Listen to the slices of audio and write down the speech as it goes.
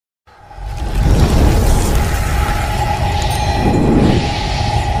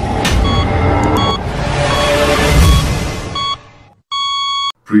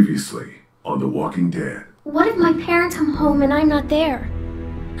Previously on The Walking Dead. What if my parents come home and I'm not there?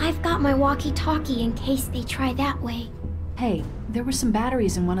 I've got my walkie-talkie in case they try that way. Hey, there were some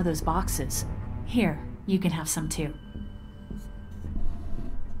batteries in one of those boxes. Here, you can have some too.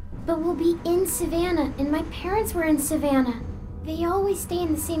 But we'll be in Savannah, and my parents were in Savannah. They always stay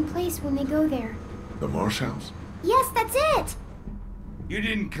in the same place when they go there. The Marsh House? Yes, that's it! You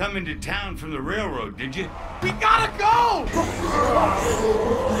didn't come into town from the railroad, did you? We gotta go!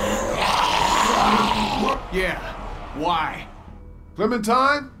 Yeah, why?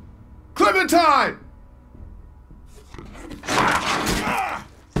 Clementine? Clementine!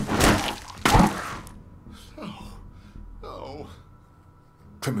 No.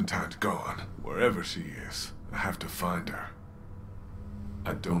 Clementine's gone. Wherever she is, I have to find her.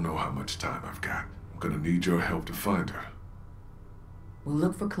 I don't know how much time I've got. I'm gonna need your help to find her. We'll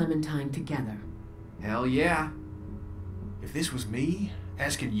look for Clementine together. Hell yeah. If this was me,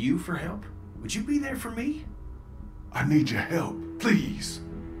 asking you for help, would you be there for me? I need your help, please.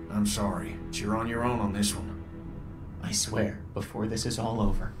 I'm sorry, but you're on your own on this one. I swear, before this is all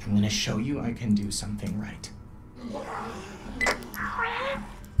over, I'm gonna show you I can do something right.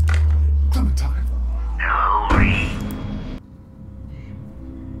 Clementine. Hurry.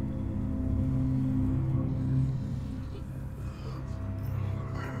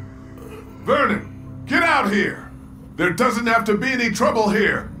 Vernon, get out here! There doesn't have to be any trouble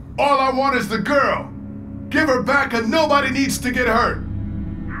here. All I want is the girl. Give her back and nobody needs to get hurt.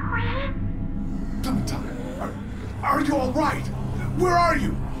 Clementine, are you all right? Where are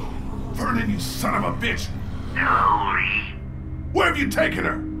you? Vernon, you son of a bitch. Hurry. Where have you taken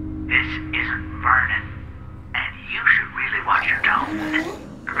her? This isn't Vernon, and you should really watch your tone.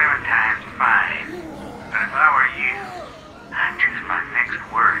 Clementine's fine, but if I were you, I'd choose my next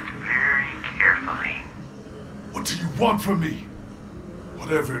words very carefully. What do you want from me?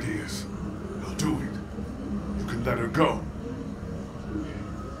 Whatever it is, I'll do it. You can let her go.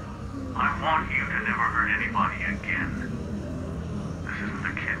 I want you to never hurt anybody again. This isn't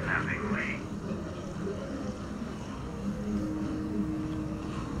a kidnapping, Lee.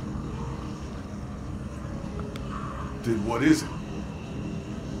 Then what is it?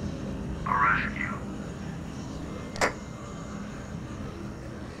 A rescue.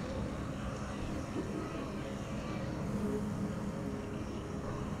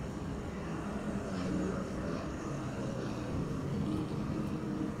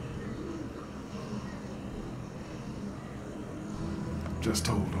 Just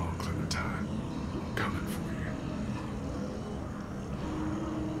hold on, Clementine. I'm coming for you.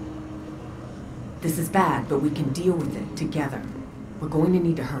 This is bad, but we can deal with it together. We're going to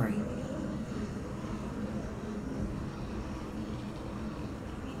need to hurry.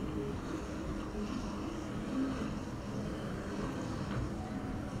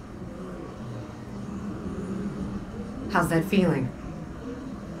 How's that feeling?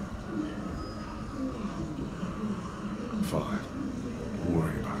 Fine. Don't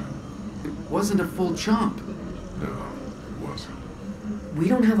worry about it. It wasn't a full chomp. No, it wasn't. We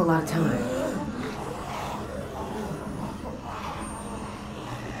don't have a lot of time.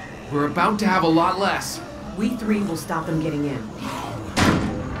 We're about to have a lot less. We three will stop them getting in.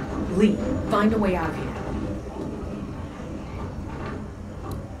 Lee, find a way out of here.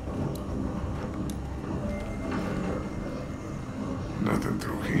 Nothing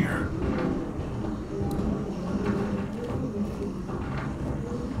through here.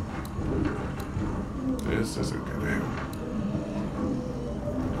 This isn't gonna help.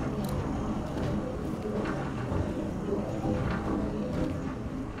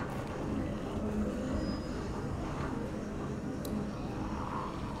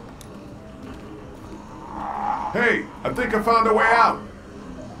 Hey, I think I found a way out.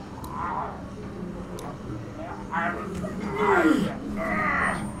 I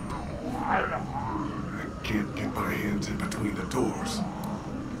can't get my hands in between the doors.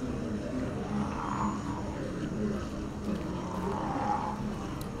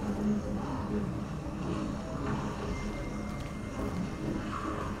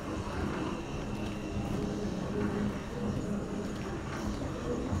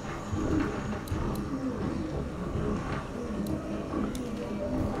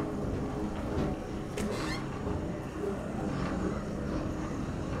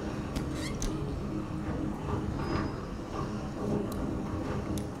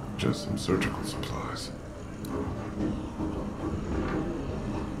 Just some surgical supplies.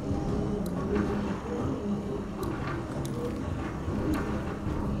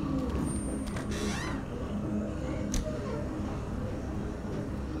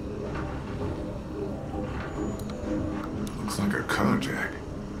 Looks like a carjack.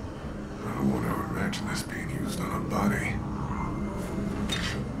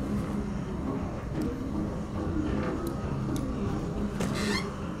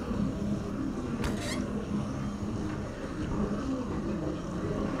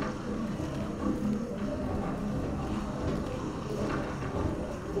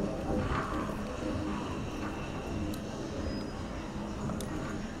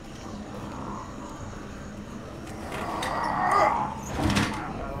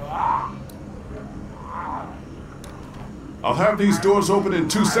 have these doors open in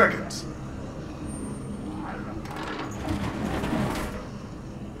 2 seconds.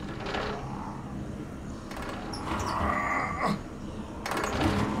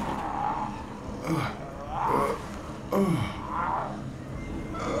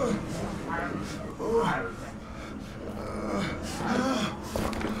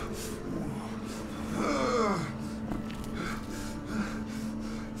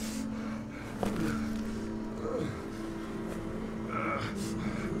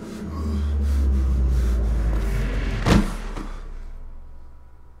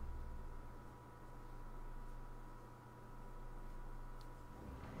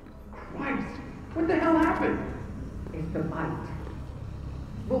 What the hell happened? It's the bite.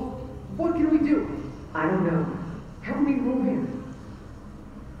 Well, what can we do? I don't know. Help me move him.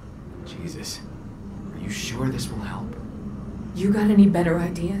 Jesus. Are you sure this will help? You got any better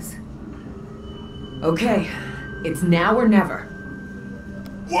ideas? Okay, it's now or never.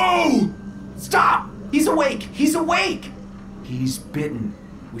 Whoa! Stop! He's awake! He's awake! He's bitten.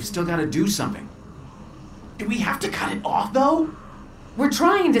 We've still got to do something. Do we have to cut it off, though? We're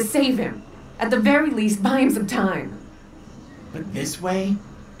trying to save him. At the very least, buy him some time. But this way?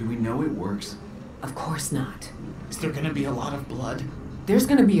 Do we know it works? Of course not. Is there gonna be a lot of blood? There's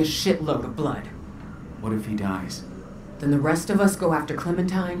gonna be a shitload of blood. What if he dies? Then the rest of us go after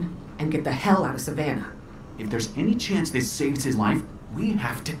Clementine and get the hell out of Savannah. If there's any chance this saves his life, we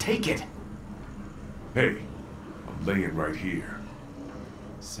have to take it. Hey, I'm laying right here.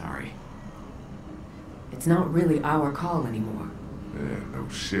 Sorry. It's not really our call anymore. Yeah, no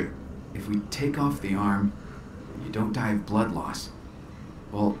shit. If we take off the arm, you don't die of blood loss.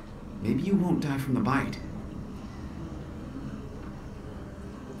 Well, maybe you won't die from the bite.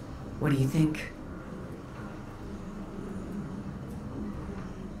 What do you think?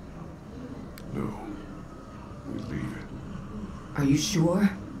 No. We leave it. Are you sure?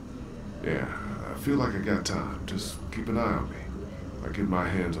 Yeah, I feel like I got time. Just keep an eye on me. If I get my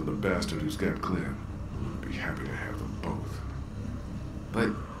hands on the bastard who's got Clem, I'd be happy to have them both. But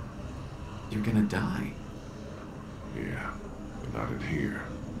you're gonna die. Yeah, but not in here.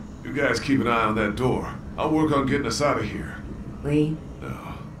 You guys keep an eye on that door. I'll work on getting us out of here. Lee? No,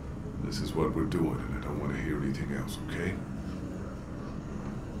 this is what we're doing, and I don't want to hear anything else, okay?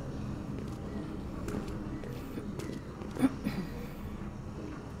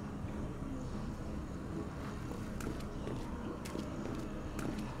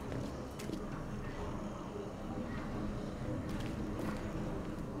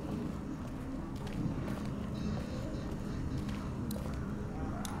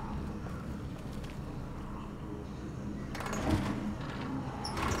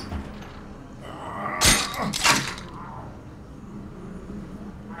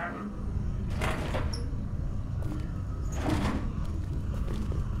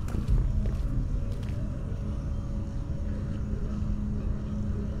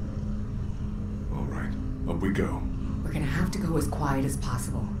 Up we go. We're gonna have to go as quiet as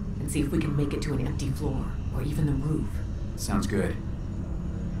possible and see if we can make it to an empty floor or even the roof. Sounds good.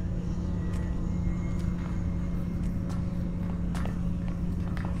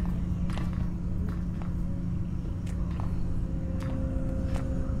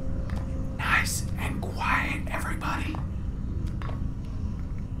 Nice and quiet, everybody.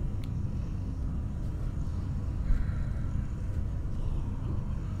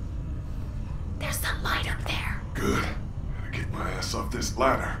 There's some light up there. Good. Gotta get my ass off this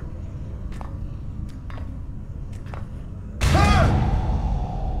ladder.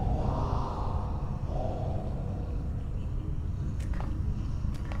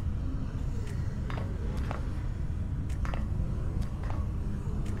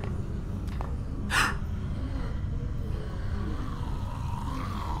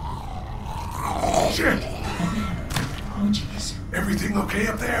 Shit! Oh, jeez. Everything okay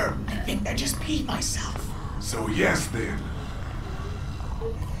up there? I think I just peed myself. So yes, then.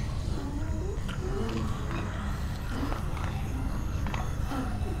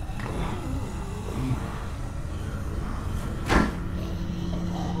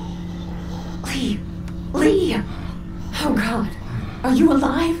 Lee! Lee! Oh God! Are you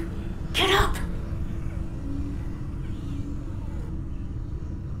alive? Get up!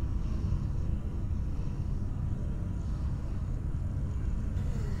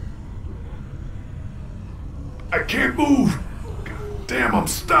 I can't move! God damn, I'm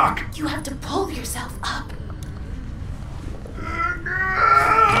stuck! You have to pull yourself up.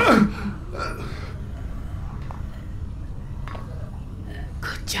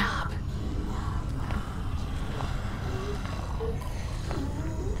 Good job.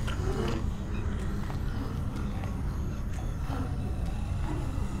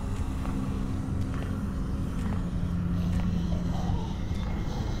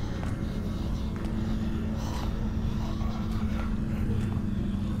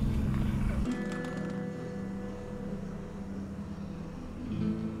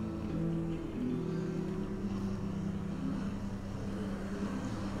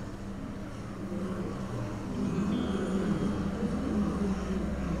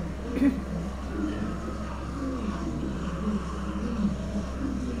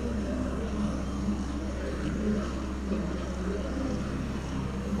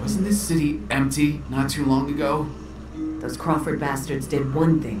 Wasn't this city empty not too long ago? Those Crawford bastards did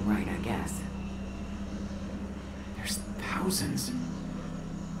one thing right, I guess. There's thousands.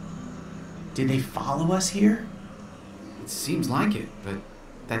 Did they follow us here? It seems like it, but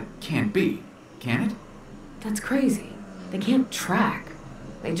that can't be, can it? That's crazy. They can't track.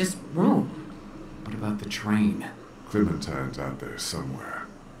 They just roam. What about the train? Clementine's out there somewhere.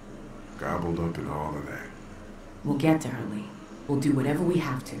 Gobbled up in all of that. We'll get to her, Lee. We'll do whatever we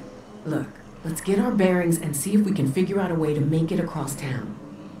have to. Look, let's get our bearings and see if we can figure out a way to make it across town.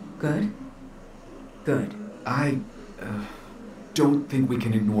 Good? Good. I don't think we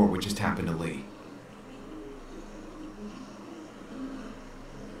can ignore what just happened to Lee.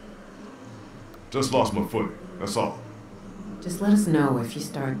 Just lost my footing, that's all. Just let us know if you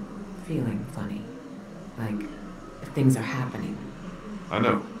start feeling funny. Like, if things are happening. I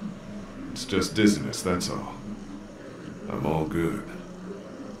know. It's just dizziness, that's all. I'm all good.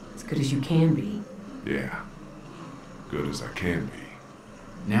 As good as you can be. Yeah. Good as I can be.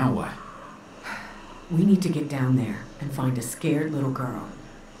 Now what? We need to get down there and find a scared little girl.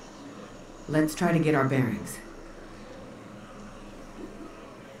 Let's try to get our bearings.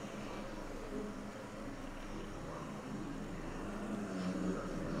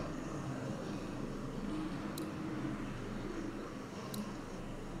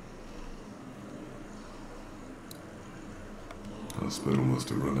 Hospital must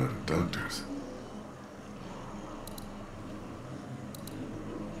have run out of doctors.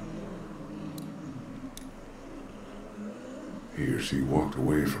 He or she walked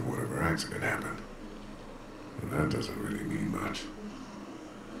away from whatever accident happened. And that doesn't really mean much.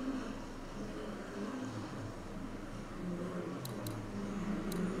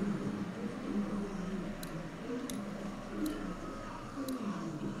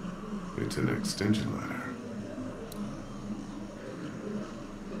 It's an extension ladder.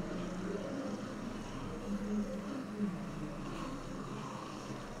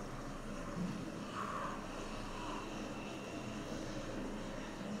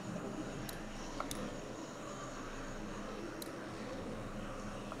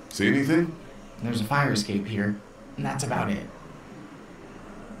 See anything? There's a fire escape here, and that's about it.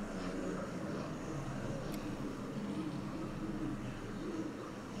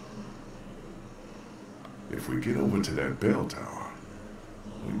 If we get over to that bell tower,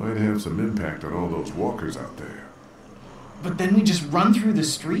 we might have some impact on all those walkers out there. But then we just run through the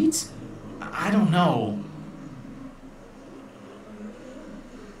streets? I don't know.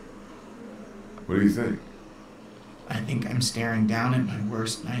 What do you think? I think I'm staring down at my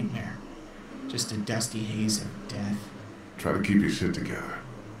worst nightmare. Just a dusty haze of death. Try to keep your shit together.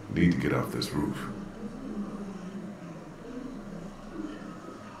 Need to get off this roof.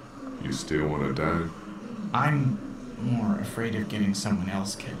 You still want to die? I'm more afraid of getting someone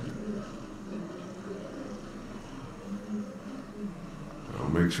else killed. I'll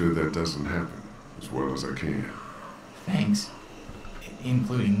make sure that doesn't happen, as well as I can. Thanks.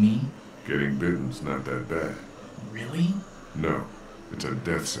 Including me? Getting bitten's not that bad. Really? No, it's a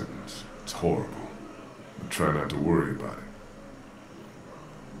death sentence. It's horrible. But try not to worry about it.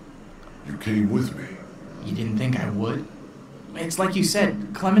 You came with me. You didn't think I would? It's like you said,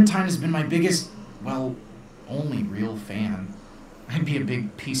 Clementine has been my biggest, well, only real fan. I'd be a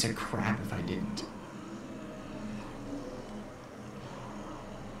big piece of crap if I didn't.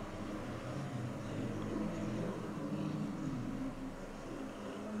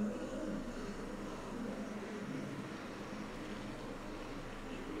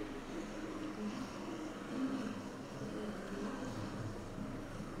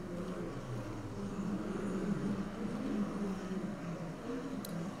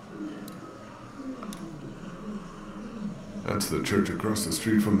 That's the church across the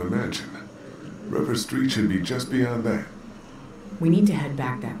street from the mansion. River Street should be just beyond that. We need to head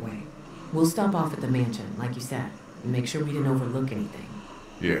back that way. We'll stop off at the mansion, like you said, and make sure we didn't overlook anything.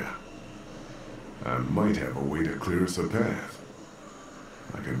 Yeah. I might have a way to clear us a path.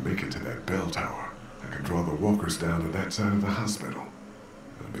 I can make it to that bell tower. I can draw the walkers down to that side of the hospital.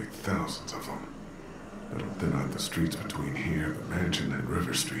 There'll be thousands of them. It'll thin out the streets between here, the mansion, and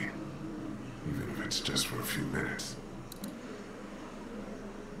River Street. Even if it's just for a few minutes.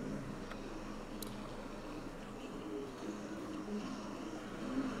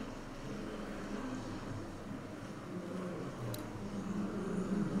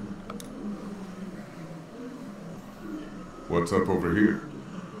 What's up over here?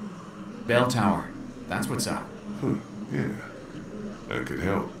 Bell tower. That's what's up. Yeah. That could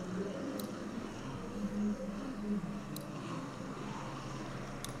help.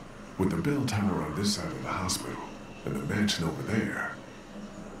 With the bell tower on this side of the hospital and the mansion over there,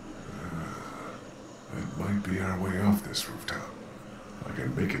 That might be our way off this rooftop. I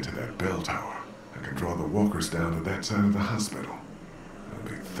can make it to that bell tower. I can draw the walkers down to that side of the hospital.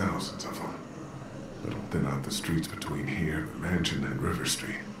 There'll be thousands of them. It'll thin out the streets between here, the mansion, and River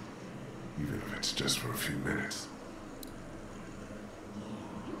Street. Even if it's just for a few minutes.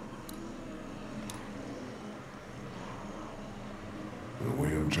 No way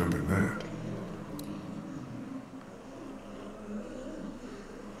I'm jumping that.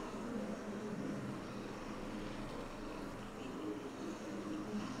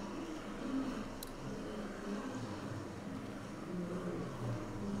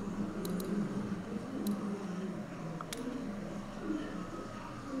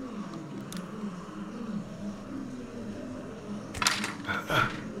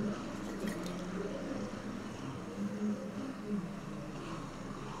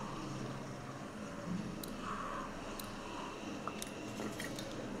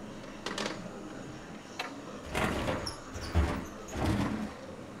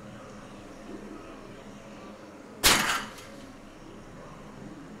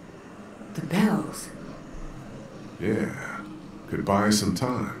 The bells. Yeah, could buy us some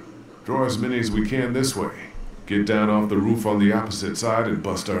time. Draw as many as we can this way. Get down off the roof on the opposite side and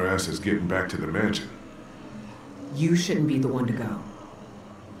bust our asses getting back to the mansion. You shouldn't be the one to go.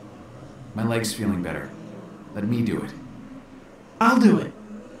 My leg's feeling better. Let me do it. I'll do it.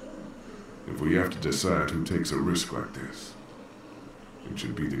 If we have to decide who takes a risk like this, it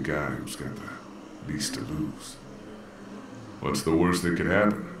should be the guy who's got the least to lose. What's the worst that could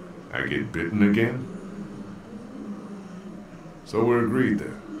happen? I get bitten again? So we're agreed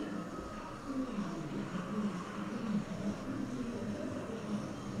then.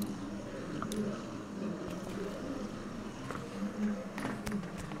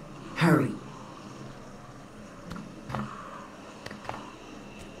 Hurry.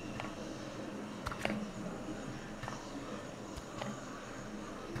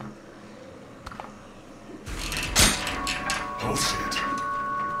 Oh shit.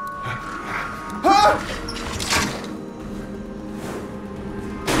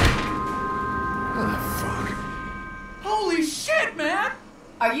 Holy shit, man!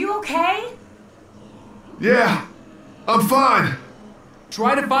 Are you okay? Yeah, I'm fine.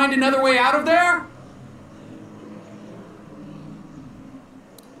 Try to find another way out of there?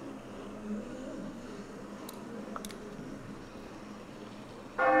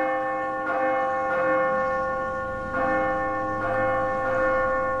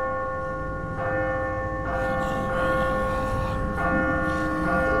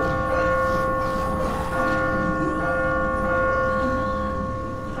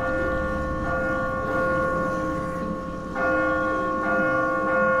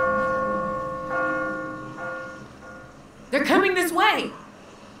 They're coming this way!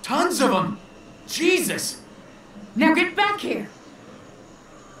 Tons of them! Jesus! Now get back here!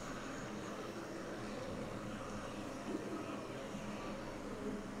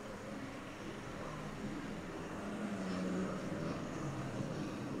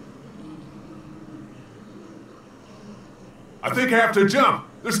 I think I have to jump.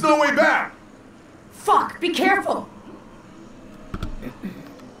 There's no way back. Fuck! Be careful!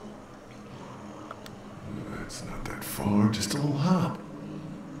 It's not that far, just a little hop.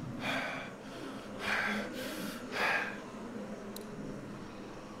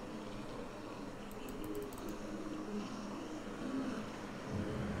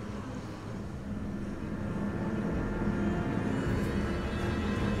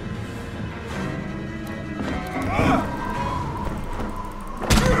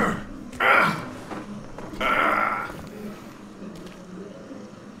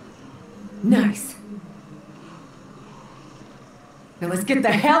 Nice. Now let's get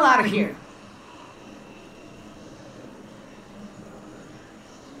the hell out of here!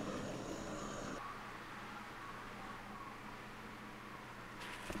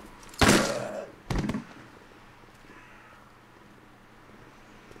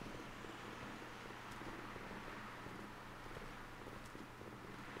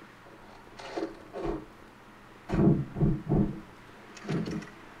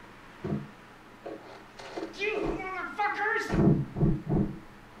 You motherfuckers!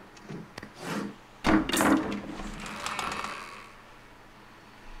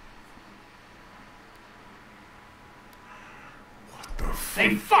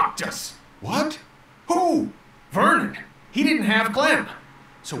 They fucked us! What? Who? Vernon! He didn't have Clem!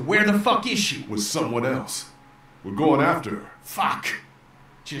 So where the fuck is she? With someone else. We're going after her. Fuck!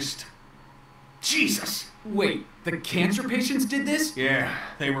 Just... Jesus! Wait, the cancer patients did this? Yeah,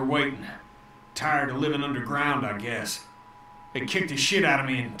 they were waiting. Tired of living underground, I guess. They kicked the shit out of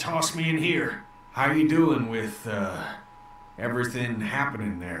me and tossed me in here. How you doing with, everything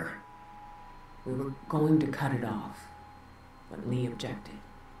happening there? We were going to cut it off, but Lee objected.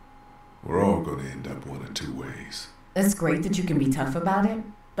 We're all gonna end up one of two ways. It's great that you can be tough about it,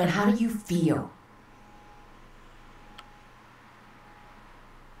 but how do you feel?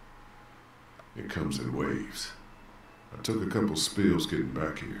 It comes in waves. I took a couple spills getting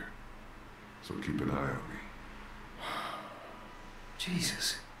back here, so keep an eye on me.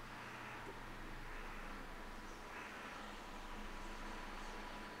 Jesus.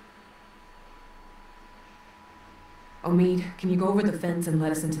 Omid, can you go over the fence and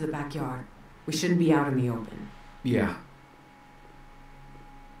let us into the backyard? We shouldn't be out in the open. Yeah.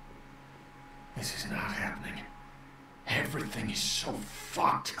 This is not happening. Everything is so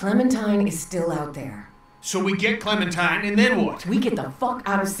fucked. Clementine is still out there. So we get Clementine, and then what? We get the fuck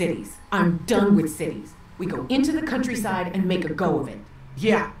out of cities. I'm done with cities. We go into the countryside and make a go of it.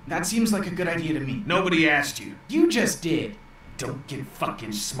 Yeah, that seems like a good idea to me. Nobody asked you. You just did. Don't get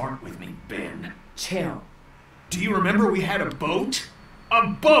fucking smart with me, Ben. Chill. Do you remember we had a boat? A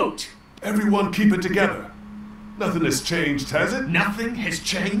boat! Everyone keep it together. Nothing has changed, has it? Nothing has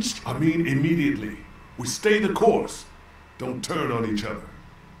changed? I mean, immediately. We stay the course. Don't turn on each other.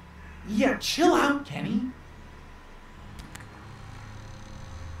 Yeah, chill out, Kenny.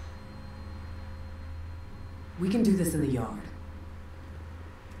 We can do this in the yard.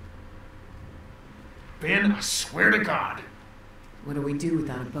 Ben, I swear to God. What do we do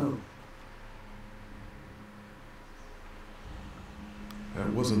without a boat?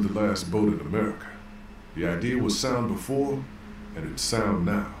 That wasn't the last boat in America. The idea was sound before, and it's sound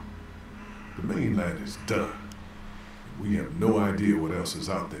now. The mainland is done. We have no idea what else is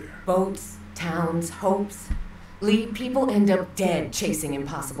out there. Boats, towns, hopes. Lee, people end up dead chasing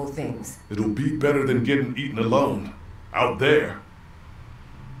impossible things. It'll be better than getting eaten alone. Out there.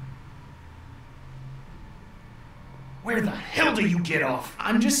 Where the hell do you get off?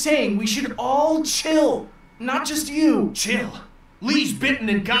 I'm just saying we should all chill. Not just you. Chill. Lee's bitten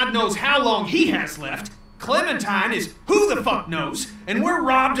and God knows how long he has left. Clementine is who the fuck knows, and we're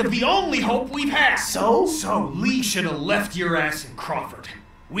robbed of the only hope we've had. So? So Lee should have left your ass in Crawford.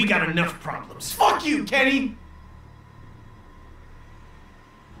 We got enough problems. Fuck you, Kenny!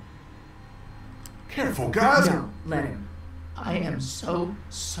 Careful, guys. No, let him. I am so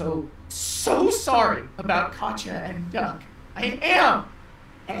sorry about Katya and Doug. I am!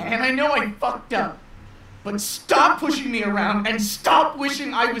 And I know I fucked up. But stop pushing me around and stop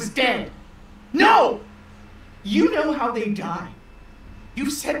wishing I was dead! No! You know how they die.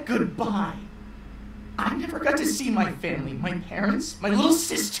 You said goodbye. I never got to see my family, my parents, my little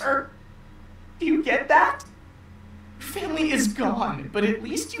sister. Do you get that? Your family is gone, but at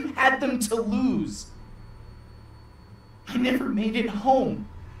least you had them to lose. I never made it home.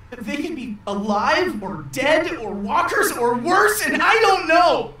 They could be alive or dead or walkers or worse, and I don't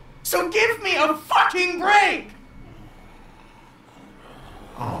know. So give me a fucking break!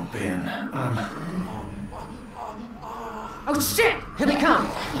 Oh, Ben, Oh shit! Here they come!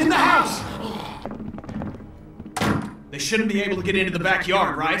 in the house! They shouldn't be able to get into the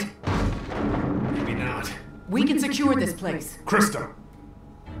backyard, right? Maybe not. We can secure this place. Krista,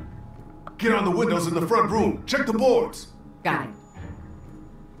 get on the windows in the front room. Check the boards. Got it.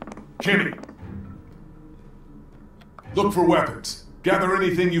 Kenny, look for weapons. Gather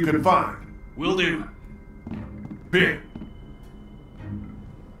anything you can find. Will do. Ben,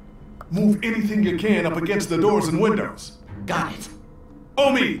 move anything you can up against the doors and windows. Got it.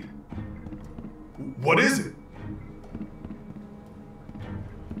 Omid, what is it?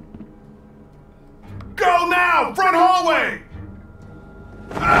 Go now! Front hallway!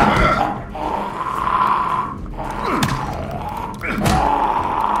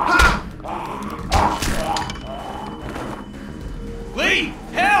 Lee,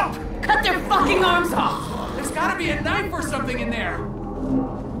 help! Cut their fucking arms off! There's gotta be a knife or something in there.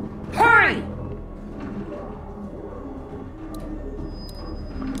 Hurry!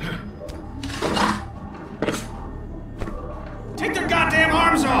 Take their goddamn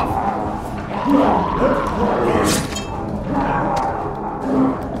arms off!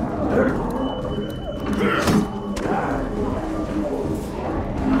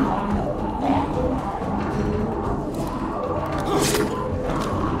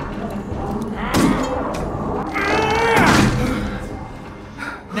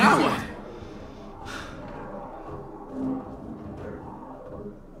 Now what?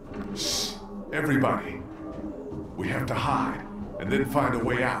 Shh, everybody. We have to hide and then find a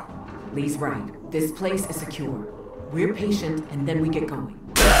way out. Lee's right. This place is secure. We're patient and then we get going.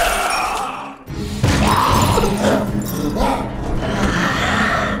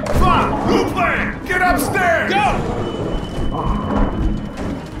 Fuck! Who playing? Upstairs! Go!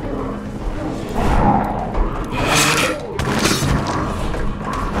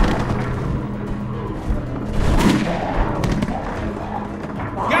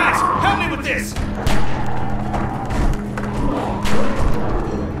 Guys, help me with this!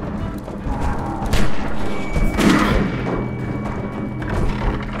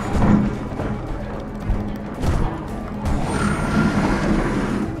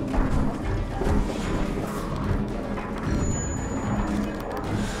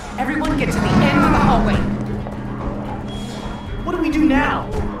 Everyone get to the end of the hallway. What do we do now?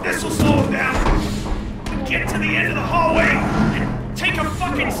 This'll slow him down. We get to the end of the hallway and take a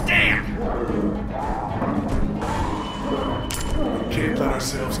fucking stand. Can't let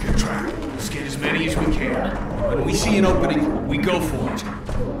ourselves get trapped. Let's get as many as we can. When we see an opening, we go for it.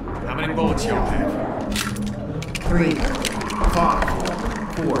 How many bullets y'all have? 3.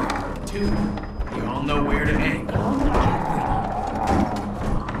 5, 4, 2. You all know where to aim.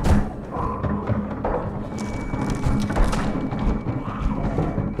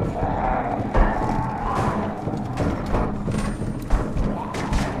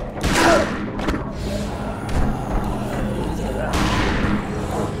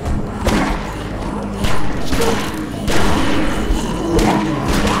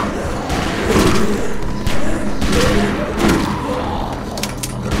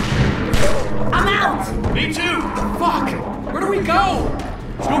 I'm out! Me too! Fuck! Where do we go?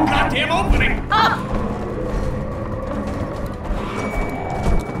 There's no goddamn opening! Up!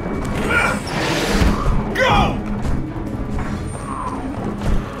 Go!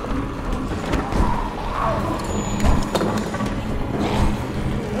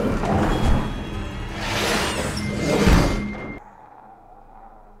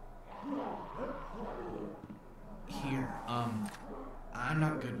 Here, I'm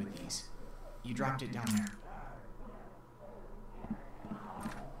not good with these. You dropped it down there.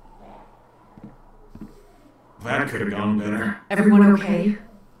 That could have gone better. Everyone okay?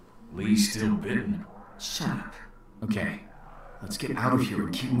 Lee's still bitten. Shut up. Okay, let's get out of here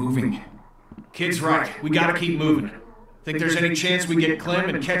and keep moving. Kid's right. We gotta keep moving. Think there's any chance we get Clem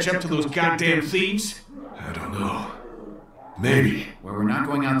and catch up to those goddamn thieves? I don't know. Maybe. Well, we're not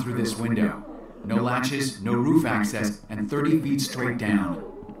going out through this window. No latches, no roof access, and 30 feet straight down.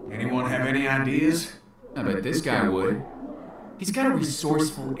 Anyone have any ideas? I bet this guy would. He's got a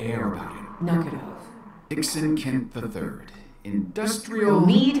resourceful air about him. Knock it off. Dixon Kent III. Industrial...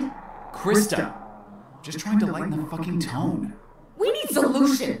 Need? Krista. Just trying to lighten the fucking tone. We need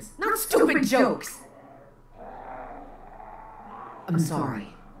solutions, not stupid jokes. I'm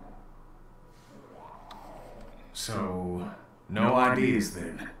sorry. So, no ideas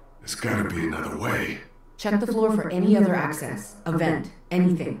then. There's gotta be another way. Check the floor for any other access, a vent,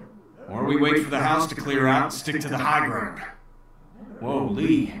 anything. Or we wait for the house to clear out and stick to the high ground. Whoa,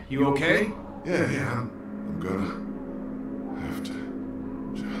 Lee, you okay? Yeah, I'm gonna have to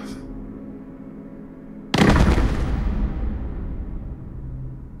just...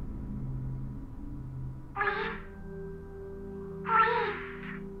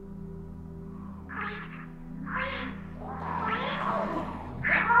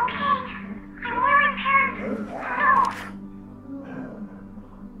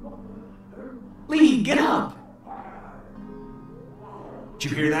 Lee, get up!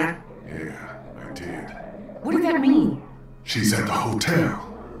 Did you hear that? Yeah, I did. What did that mean? She's at the hotel,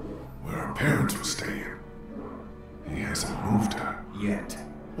 where her parents were staying. He hasn't moved her. Yet.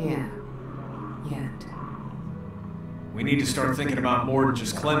 Yeah. Yet. We need to start thinking about more than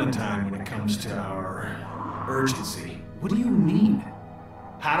just Clementine when it comes to our urgency. What do you mean?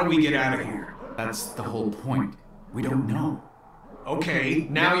 How do we get out of here? That's the whole point. We don't know. Okay,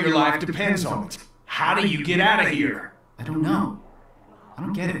 now your life depends on it. How do you get out of here? I don't know. I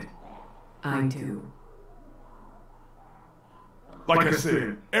don't get it. I do. Like I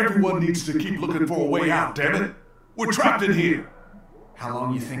said, everyone needs to keep looking for a way out, damn it. We're trapped in here. How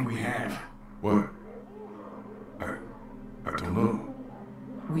long you think we have? What? I don't know.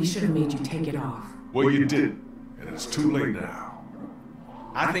 We should have made you take it off. Well, you didn't, and it's too late now.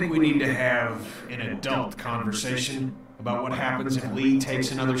 I think we need to have an adult conversation about what happens if Lee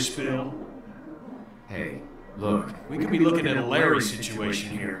takes another spill. Hey, look. We could be looking at a Larry situation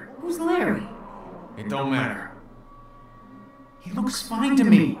here. Who's Larry? It don't matter. He looks fine to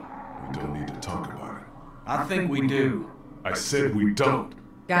me. We don't need to talk about it. I think we do. I said we don't.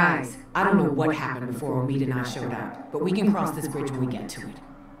 Guys, I don't know what happened before Omid and I showed up, but we can cross this bridge when we get to it.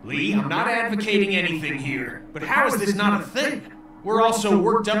 Lee, I'm not advocating anything here, but how is this not a thing? We're all so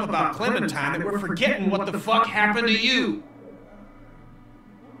worked up about Clementine that we're forgetting what the fuck happened to you.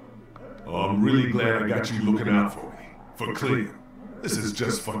 Oh, I'm really glad I got you looking out for me. For Clem. This is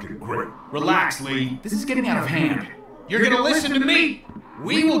just fucking great. Relax, Lee. This is getting out of hand. You're gonna listen to me.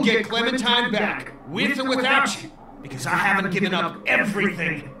 We will get Clementine back, with or without you. Because I haven't given up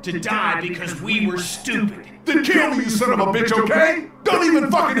everything to die because we were stupid. Then kill me, you son of a bitch, okay? Don't even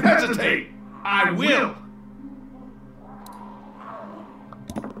fucking hesitate! I will.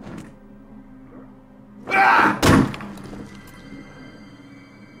 Ah!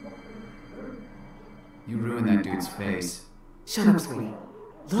 You ruined that dude's face. Shut up, sweetie.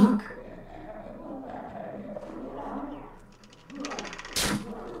 Look.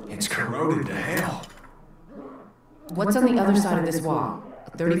 It's corroded to hell. What's on the other side of this wall?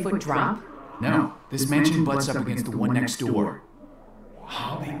 A 30-foot drop? No, this mansion butts up against the one next door.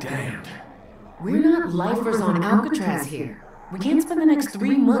 I'll be damned. We're not lifers on Alcatraz here. We can't spend the next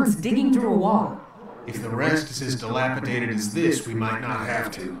 3 months digging through a wall. If the rest is as dilapidated as this, we might not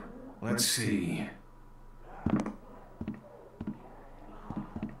have to. Let's see.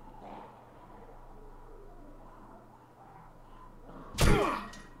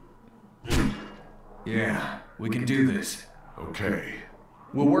 Yeah, we can do this. Okay.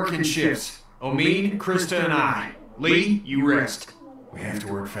 We'll work in shifts. Omid, Krista, and I. Lee, you rest. We have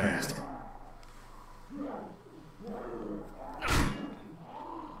to work fast.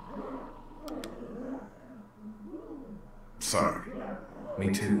 Sorry.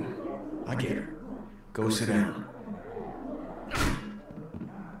 Me too. I get her. Go sit down.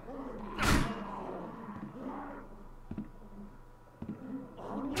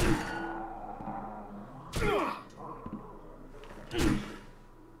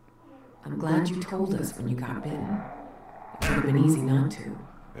 I'm glad you told us when you got bitten. It would have been easy not to.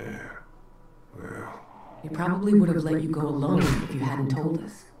 Yeah. Well. We probably would have let you go alone if you hadn't told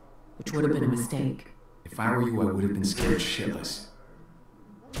us, which would have been a mistake. If I were you, I would have been scared shitless.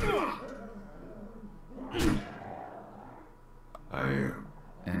 I am.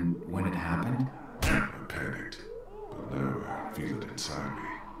 And when it happened? I panicked. But now I feel it inside me.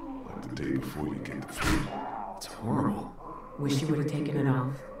 Like the day before you get the flu. It's horrible. Wish you would have taken it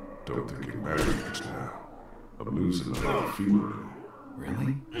off. Don't think it matters much now. I'm losing a lot of feeling.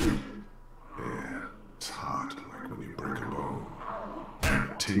 Really? Yeah. It's hot, like when you break a bone.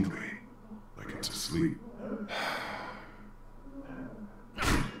 And tingly, like it's asleep.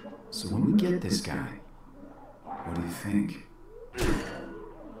 So when we get this guy, what do you think?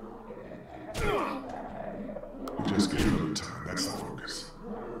 We just get another time, that's the focus.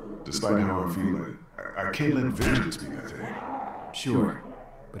 Despite how I feel, I can't let vengeance be the thing. Sure,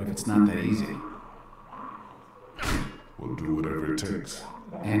 but if it's not that easy... We'll do whatever it takes.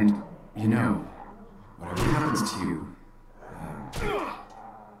 And, you know, whatever happens to you...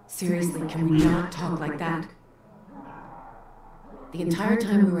 Seriously, can we not talk like that? The entire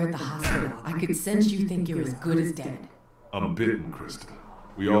time we were at the hospital, I could sense you think you're as good as dead. I'm bitten, Krista.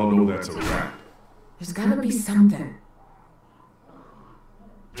 We all know that's a wrap. There's gotta be something.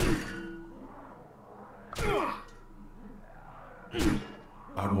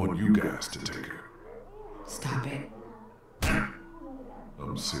 I want you guys to take her. Stop it.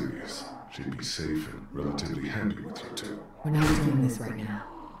 I'm serious. She'd be safe and relatively happy with you two. We're not doing this right now.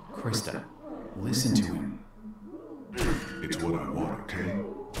 Krista, listen to him. It's what I want, okay?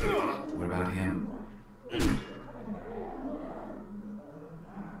 What about him?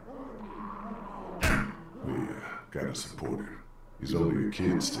 We gotta support him. He's only a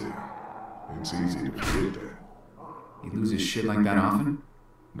kid still. It's easy to forget that. He loses shit like that often?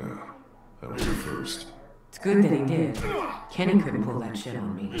 No, that was the first. It's good that he did. Kenny couldn't pull that shit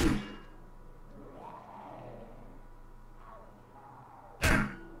on me.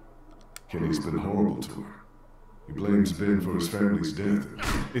 Kenny's been horrible to her. He blames Ben for his family's death.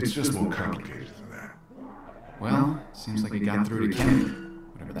 It's just more complicated than that. Well, seems like he got through to Kenny.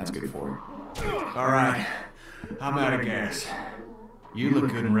 Whatever that's good for. All right. I'm out of gas. You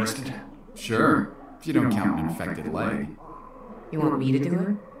look good and rested. Sure, if you don't count an infected leg. You want me to do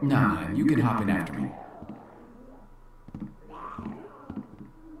it? Nah, you can hop in after me.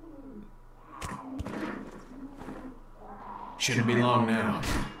 Shouldn't be long now.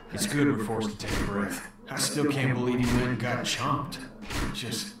 It's good we're forced to take a breath. I still can't believe he went and got chomped.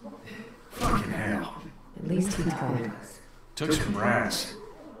 Just fucking hell. At least he told us. Took some brass.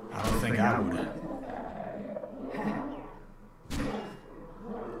 I don't think I would have.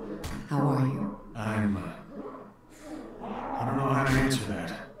 How are you? I don't know how to answer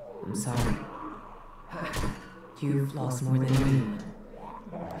that. I'm sorry. You've lost more than anyone.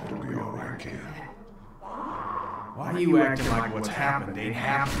 It'll be all right, kid. Why are you acting like what's happened ain't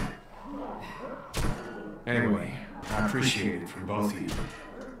happened? Anyway, I appreciate it from both of you.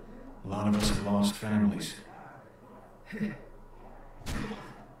 A lot of us have lost families.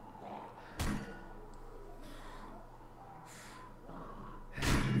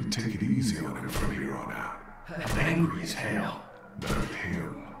 Take it easy on him from here on out. I'm angry as hell. Not at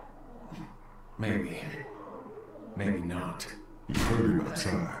him. Maybe. Maybe not. You heard him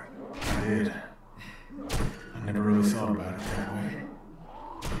outside. I did. I never really thought about it that way.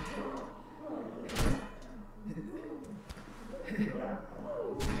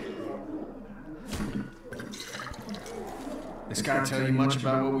 This guy tell you much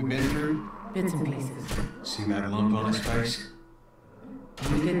about what we've been through? Bits and pieces. See that lump on his face?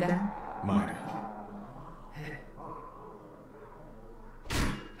 You did that? Might have.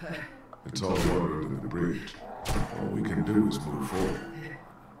 It's all water under the bridge. All we can do is move forward.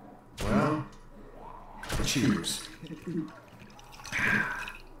 Well, cheers.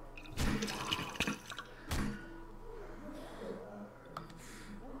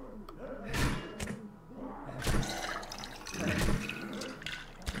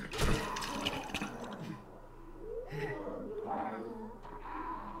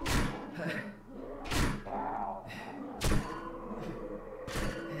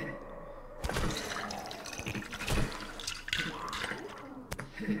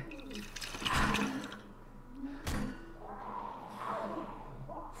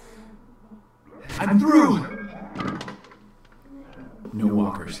 I'm through! No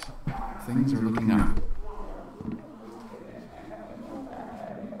walkers. Things are looking up.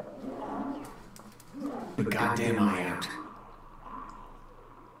 But goddamn eye out.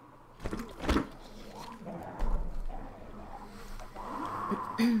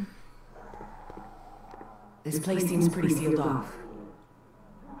 This place seems pretty sealed off.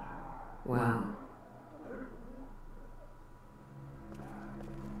 Wow.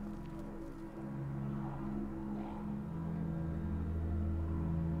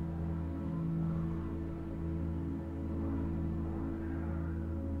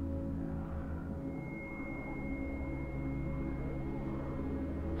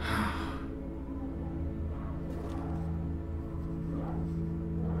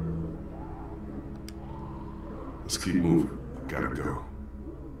 Let's keep moving. Gotta go.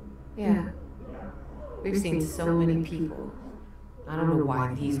 Yeah. We've seen so many people. I don't know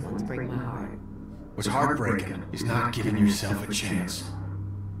why these ones break my heart. What's heartbreaking is not giving yourself a chance.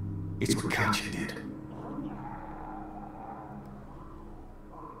 It's what Katya did.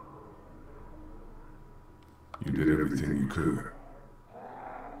 You did everything you could.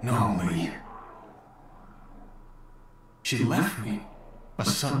 No, Lee. She left me. A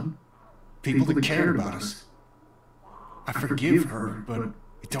son. People that cared about us. I forgive her, but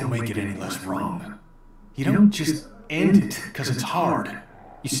it don't make it any less wrong. You don't just end it because it's hard.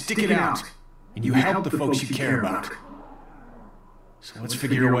 You stick it out, and you help the folks you care about. So let's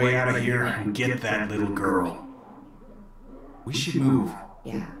figure a way out of here and get that little girl. We should move.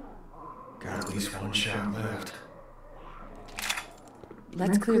 Yeah. Got at least one shot left.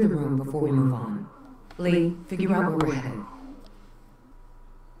 Let's clear the room before we move on. Lee, figure out where we're headed.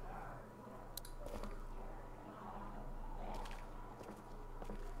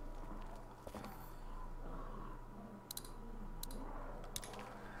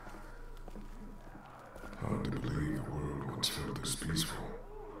 Hard to believe the world once felt this peaceful.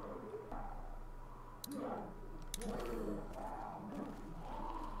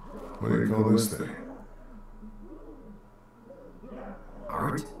 What do you call this thing?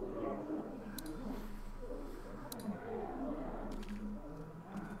 Art?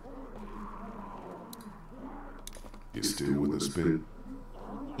 You still with us, bit?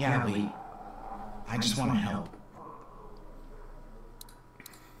 Yeah, Lee. I just want to help.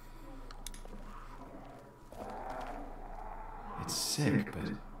 It's sick,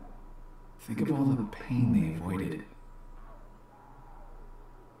 but think of all the pain they avoided.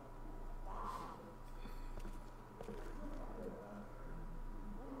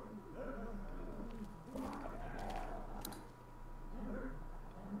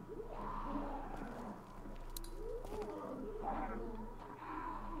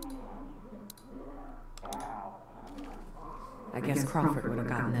 I guess Crawford would have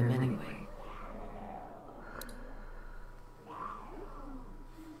gotten them anyway.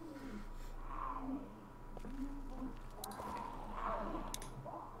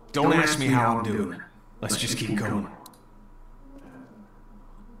 Don't ask me how I'm doing. Let's just keep going.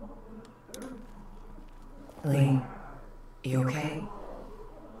 Lee, you okay?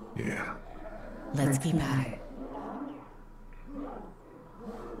 Yeah. Let's keep at it.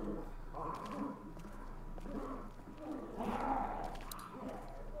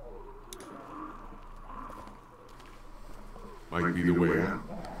 Might be the way out.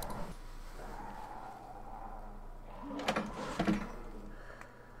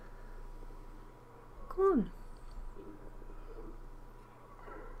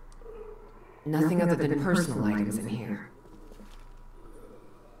 Nothing other than personal items in here.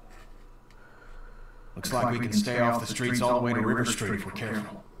 Looks like we can stay off the streets all the way to River Street if we're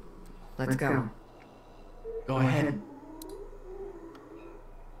careful. Let's go. Go ahead.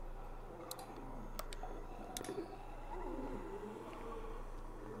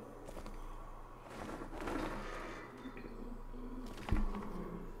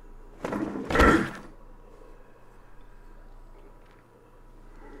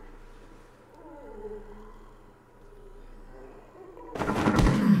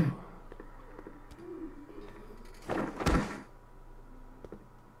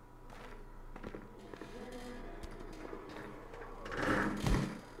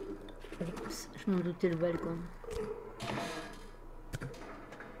 Je m'en doutais, le balcon.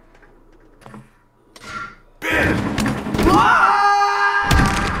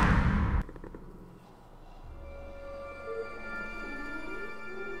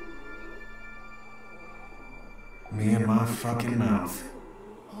 Me and my fucking mouth.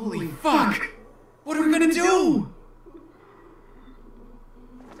 Holy fuck! What are we gonna do?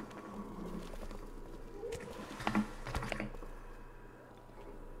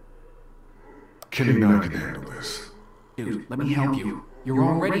 Kenny and I can handle this. Dude, let me help you. You're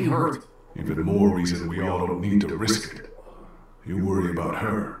already hurt. Even more reason we all don't need to risk it. You worry about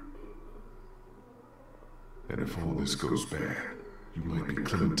her. And if all this goes bad, you might be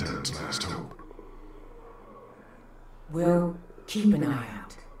Clementine's last hope. We'll keep an eye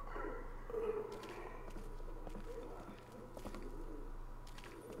out.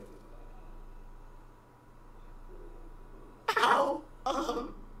 Ow!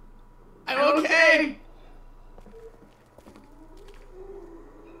 I'm okay!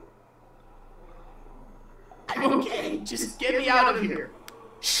 I'm okay. Just get me out of here.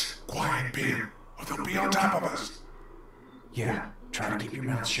 Shh! Quiet, Peter, or they'll be on top of us. Yeah, try to keep your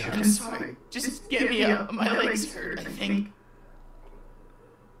mouth shut. I'm sorry. Just get me up. My legs hurt, I think.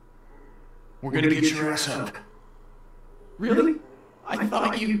 We're gonna get your ass up. Really? I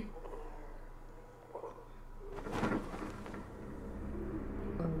thought you...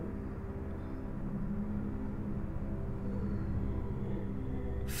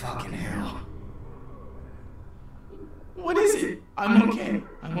 Fucking hell. What is it? I'm okay.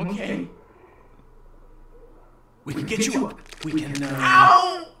 I'm okay. We can get you up. We can,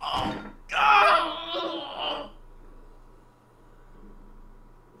 Ow! Oh, God!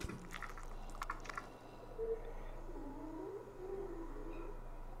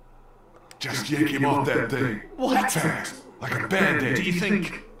 Just yank him off that thing. What? Fast, like a band-aid. Do you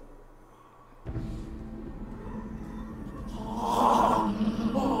think... Oh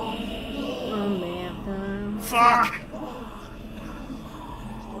merde. Fuck!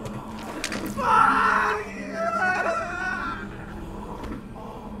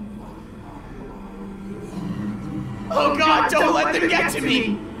 Oh God, don't let them get to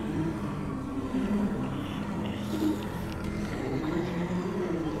me!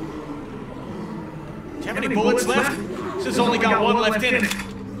 Do you have any bullets left? This has only got one left in it.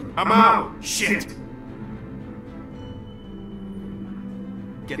 I'm out. Shit!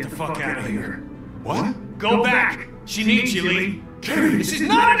 Get the fuck out of here. What? Go back! She needs you, Lee. Kenny! This is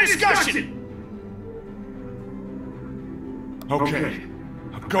not a discussion! Okay,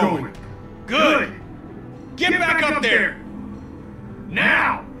 I'm going. Good! Get back up there!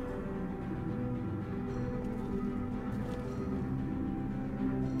 Now!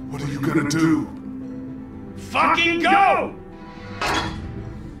 What are you gonna do? Fucking go!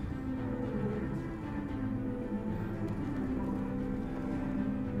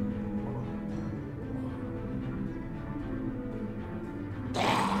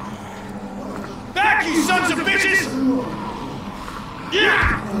 Back, you sons of bitches!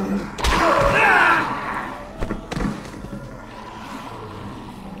 Yeah!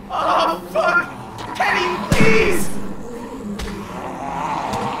 Oh, fuck! Kenny, please!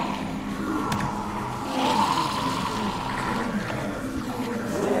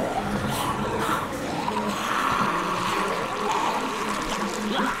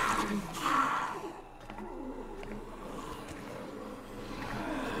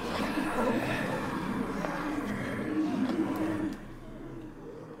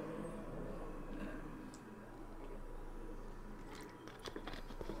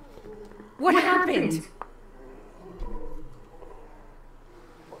 What happened?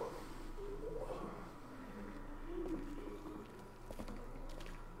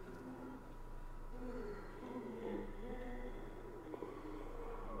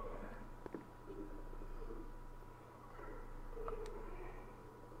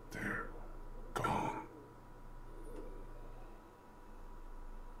 They're gone.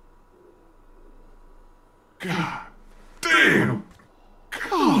 God damn!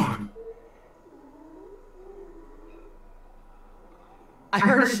 God! I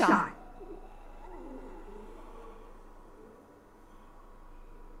heard a shot.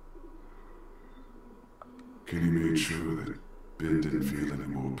 Kenny made sure that Ben didn't feel any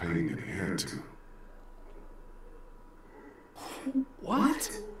more pain than he had to.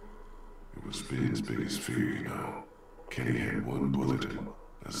 What? It was Ben's biggest fear, you know. Kenny had one bullet and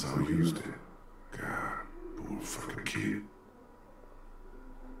that's how he used it. God, poor fucking kid.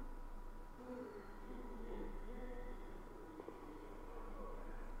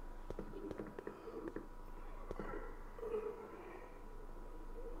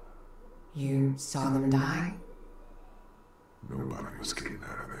 You saw them die? Nobody was getting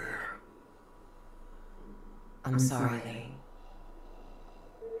out of there. I'm sorry, Lee.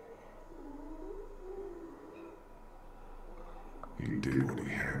 He did what he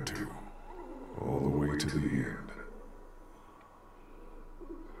had to, all the way to the end.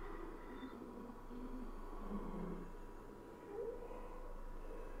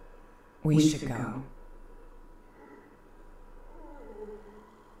 We should go.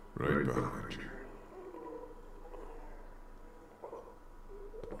 Right behind you.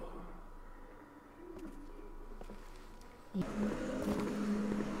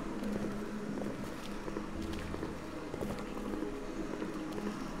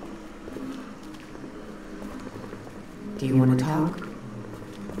 Do you want to talk?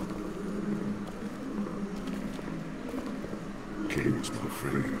 Kenny was my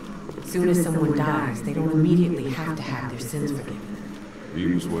friend. Soon as someone dies, they don't immediately have to have their sins forgiven. He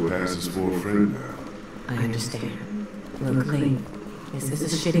was what passes for a friend now. I understand. Look, Lee, this is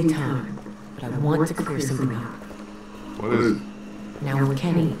a shitty time, but I want to clear something up. What is it? Now with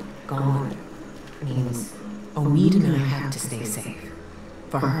Kenny gone, means Omid and I have to stay safe.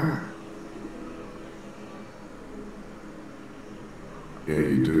 For her. Yeah,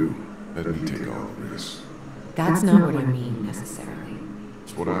 you do. Let me take all the risks. That's not what I mean, necessarily.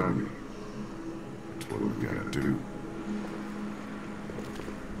 It's what I mean. It's what we gotta do.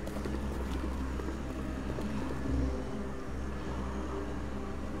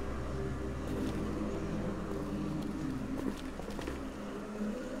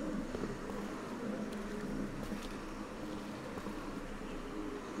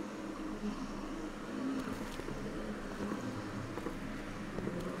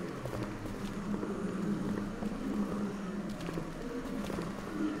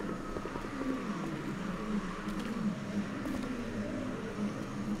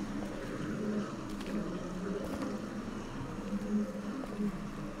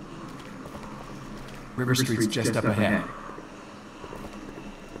 River Street's just up ahead.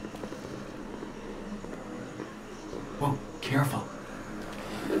 Whoa, careful.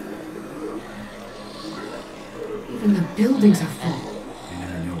 Even the buildings are full. You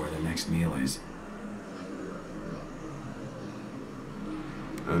never know where the next meal is.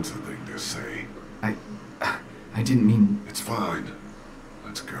 That's the thing to say. I didn't mean... It's fine.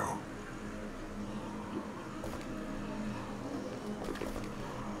 Let's go.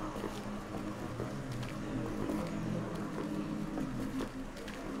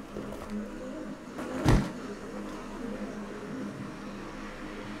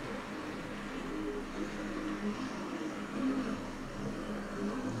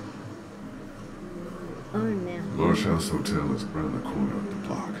 Oh, merde. Marshall's Hotel is around the corner of the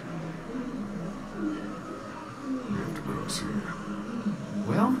block. We have to cross here.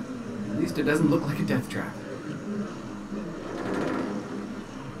 Well, at least it doesn't look like a death trap.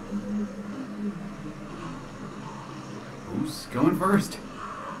 Who's going first?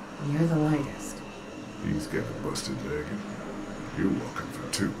 You're the lightest. He's got a busted leg and you're walking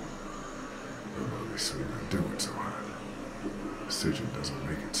for two. But obviously not doing so hot. Decision doesn't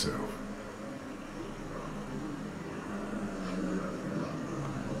make itself.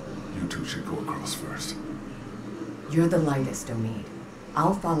 You two should go across first. You're the lightest, Omid.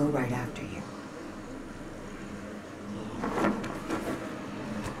 I'll follow right after you.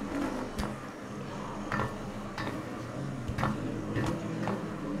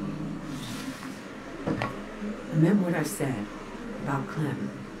 I meant what I said about Clem.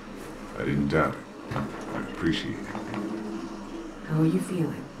 I didn't doubt it. I appreciate it. How are you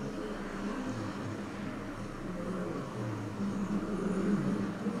feeling?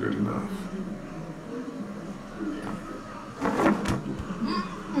 Good enough.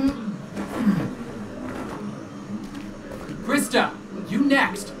 Krista, you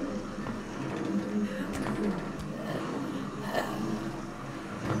next.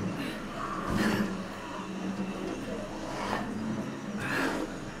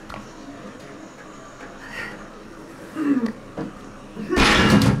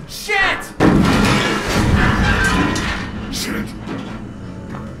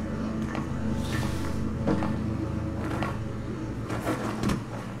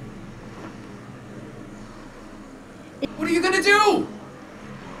 to do?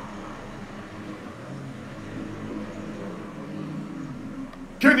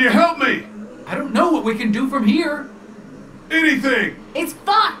 Can you help me? I don't know what we can do from here. Anything! It's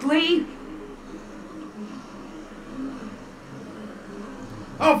fucked, Lee!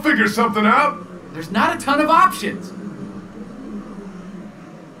 I'll figure something out. There's not a ton of options.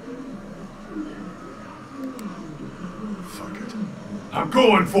 Fuck it. I'm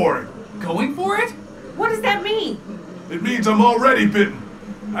going for it. Going for it? What does that mean? It means I'm already bitten.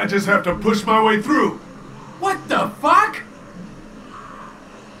 I just have to push my way through. What the fuck?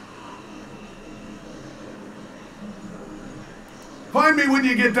 Find me when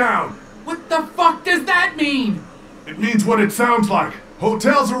you get down. What the fuck does that mean? It means what it sounds like.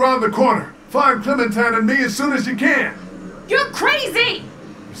 Hotel's around the corner. Find Clementine and me as soon as you can. You're crazy!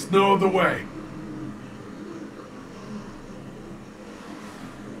 There's no other way.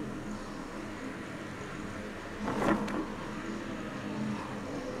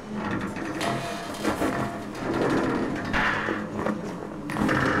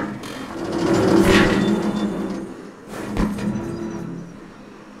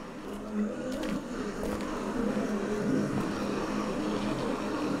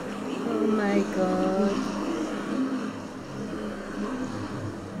 Oh my god.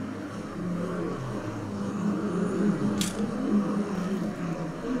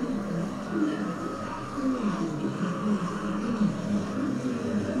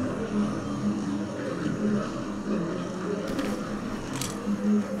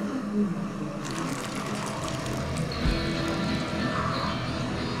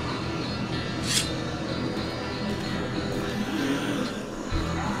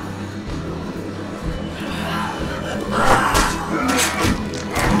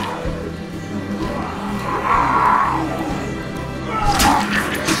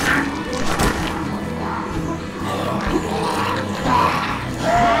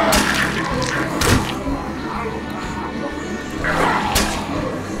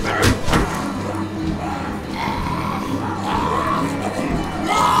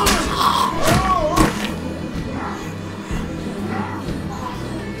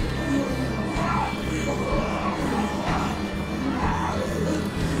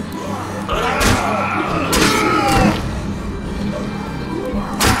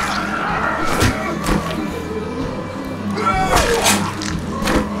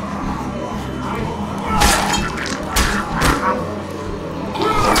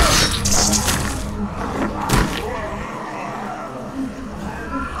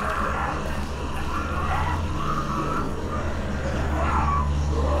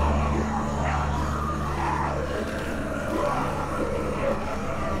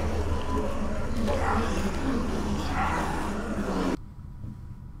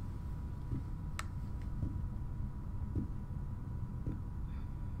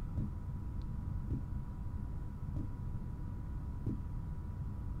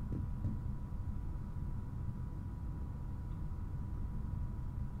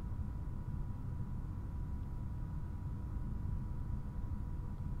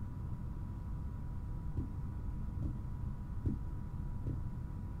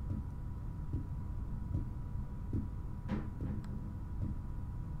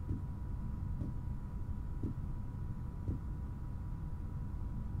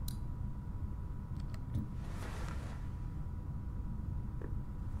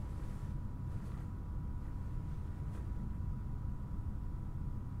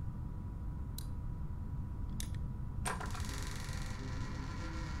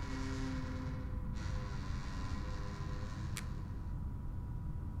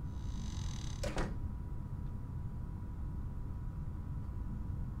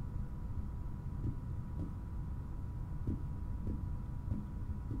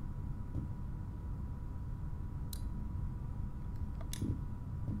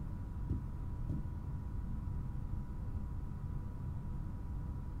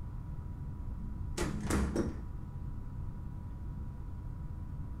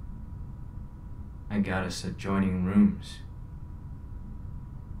 I got us adjoining rooms.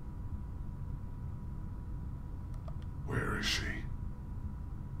 Where is she?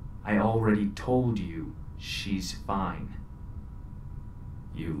 I already told you she's fine.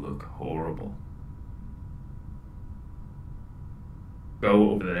 You look horrible.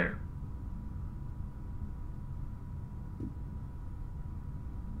 Go over there.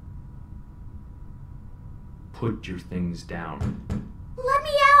 Put your things down. Let me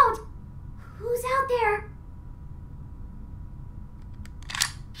out! Who's out there?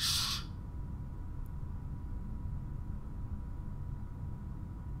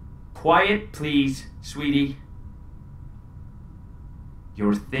 Quiet, please, sweetie.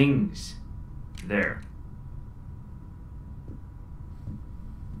 Your things. There.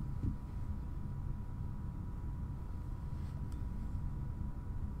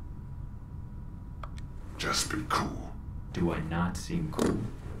 Just be cool. Do I not seem cool?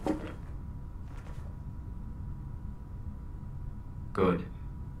 Good.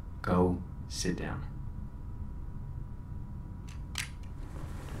 Go sit down.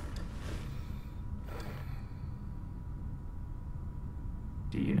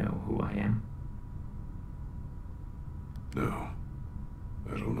 Do you know who I am? No.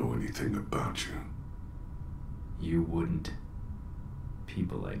 I don't know anything about you. You wouldn't.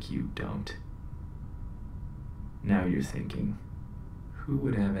 People like you don't. Now you're thinking, who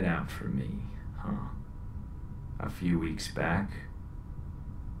would have it out for me, huh? A few weeks back,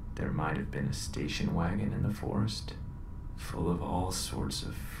 there might have been a station wagon in the forest, full of all sorts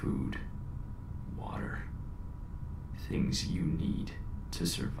of food, water, things you need to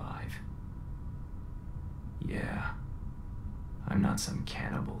survive. Yeah, I'm not some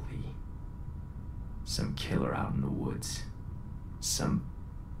cannibal, Lee. Some killer out in the woods. Some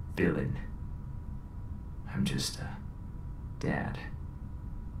villain. I'm just a dad.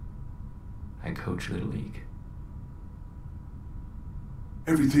 I coach Little League.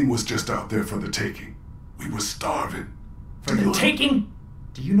 Everything was just out there for the taking. We were starving. For the taking?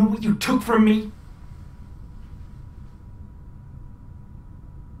 Do you know what you took from me?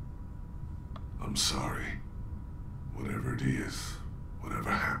 I'm sorry. Whatever it is, whatever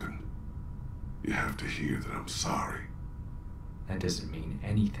happened, you have to hear that I'm sorry. That doesn't mean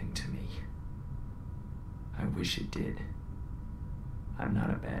anything to me. I wish it did. I'm not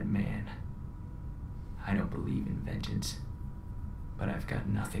a bad man. I don't believe in vengeance, but I've got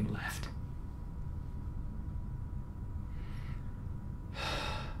nothing left.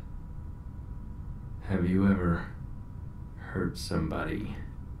 Have you ever hurt somebody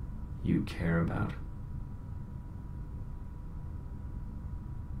you care about?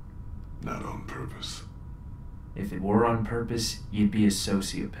 Not on purpose. If it were on purpose, you'd be a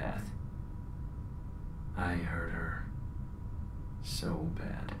sociopath. I hurt her so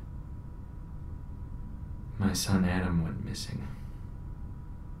bad. My son Adam went missing.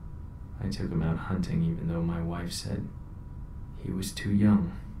 I took him out hunting even though my wife said he was too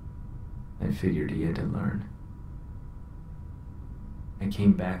young. I figured he had to learn. I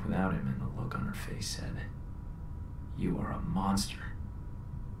came back without him and the look on her face said, "You are a monster."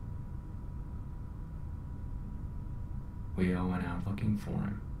 We all went out looking for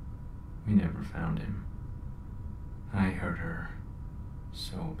him. We never found him. I hurt her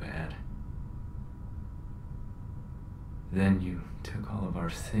so bad. Then you took all of our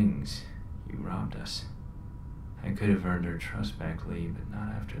things. You robbed us. I could have earned her trust back, Lee, but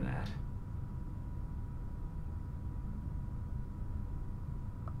not after that.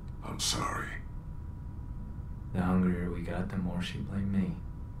 I'm sorry. The hungrier we got, the more she blamed me.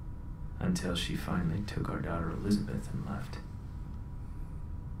 Until she finally took our daughter Elizabeth and left.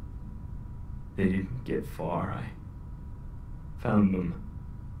 They didn't get far. I found them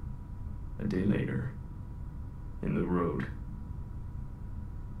a day later in the road.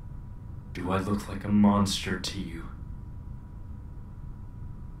 Do I look like a monster to you?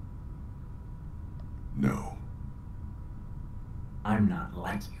 No. I'm not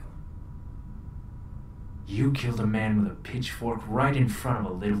like you. You killed a man with a pitchfork right in front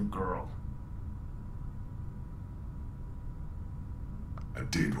of a little girl. I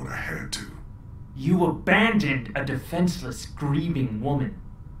did what I had to. You abandoned a defenseless, grieving woman.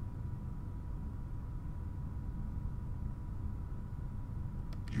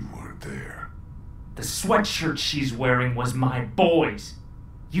 You weren't there. The sweatshirt she's wearing was my boy's.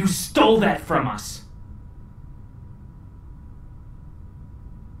 You stole that from us.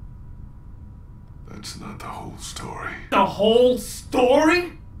 That's not the whole story. The whole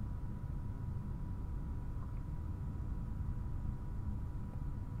story?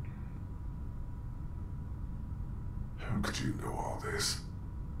 How could you know all this?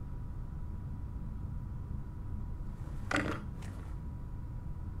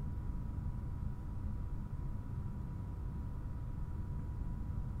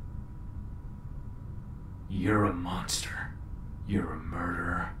 You're a monster. You're a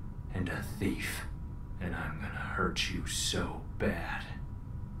murderer and a thief. And I'm gonna hurt you so bad.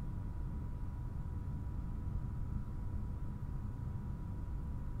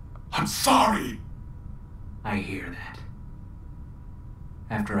 I'm sorry! I hear that.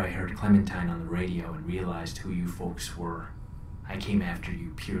 After I heard Clementine on the radio and realized who you folks were, I came after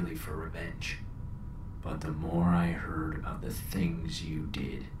you purely for revenge. But the more I heard about the things you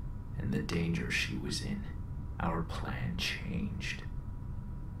did and the danger she was in, our plan changed.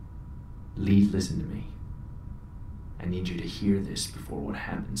 Lee, listen to me. I need you to hear this before what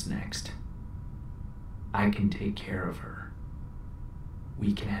happens next. I can take care of her.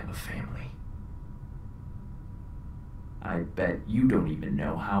 We can have a family. I bet you don't even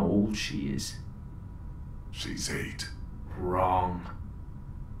know how old she is. She's 8. Wrong.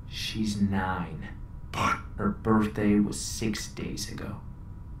 She's 9. But her birthday was 6 days ago.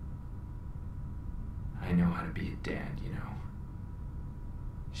 I know how to be a dad, you know.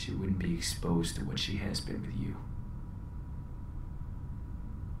 She wouldn't be exposed to what she has been with you.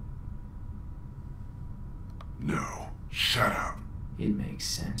 no, shut up. It makes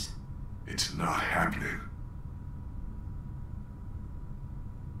sense. It's not happening.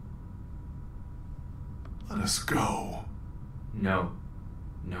 Let us go. No,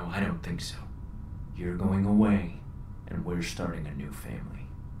 I don't think so. You're going away, and we're starting a new family.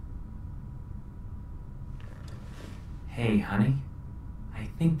 Hey, honey, I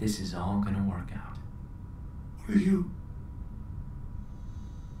think this is all gonna work out. What are you?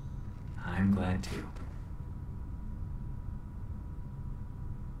 I'm glad too.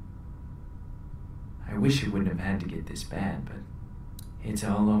 I wish it wouldn't have had to get this bad, but it's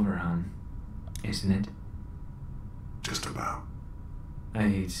all over, hon. Isn't it? Just about. I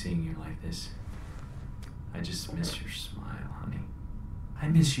hate seeing you like this. I just miss your smile, honey. I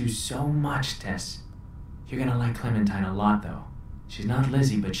miss you so much, Tess. You're gonna like Clementine a lot, though. She's not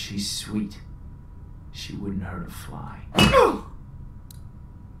Lizzie, but she's sweet. She wouldn't hurt a fly.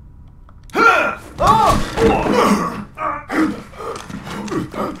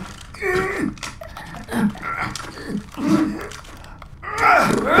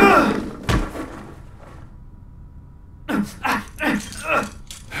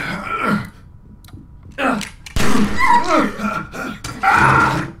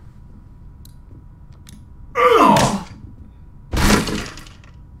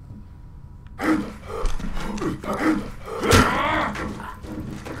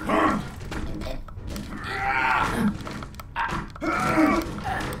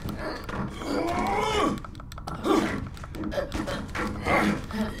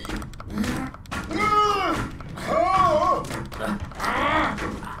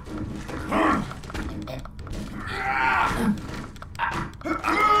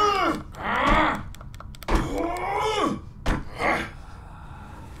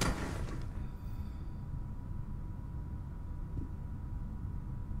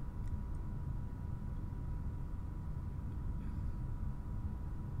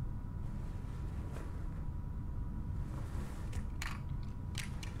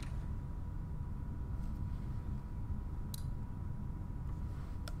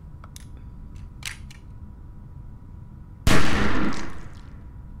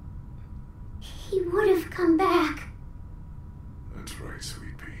 He would have come back. That's right,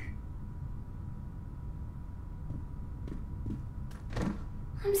 sweet pea.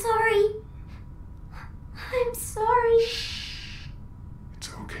 I'm sorry. I'm sorry.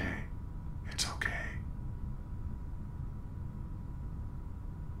 It's okay. It's okay.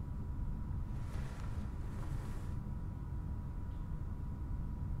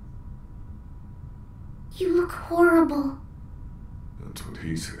 You look horrible. That's what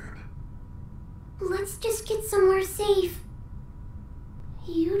he said. Let's just get somewhere safe.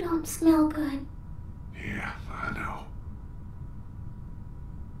 You don't smell good. Yeah, I know.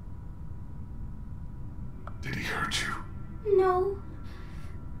 Did he hurt you? No,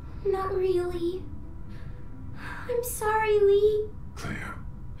 not really. I'm sorry, Lee. Clem,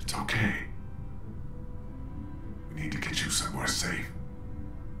 it's okay. We need to get you somewhere safe.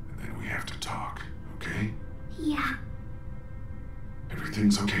 And then we have to talk, okay? Yeah.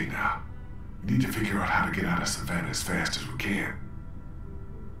 Everything's okay now. We need to figure out how to get out of Savannah as fast as we can.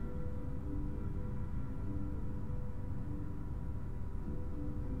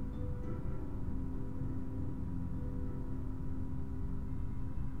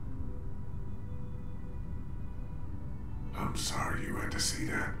 I'm sorry you had to see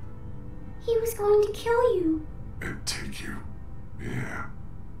that. He was going to kill you. And take you. Yeah.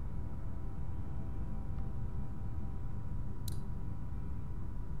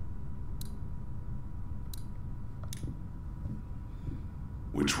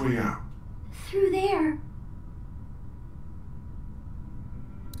 Which way out? Through there.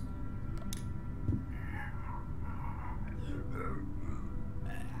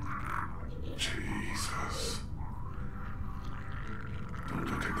 Jesus. Don't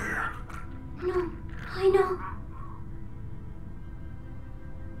look in there. No, I know.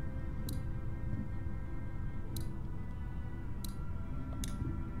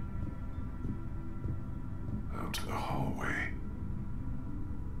 Out to the hallway.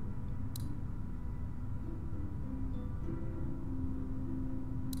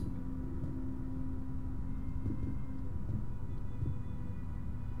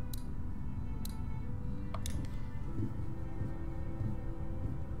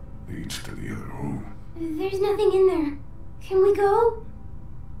 There's nothing in there. Can we go?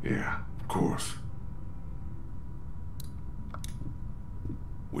 Yeah, of course.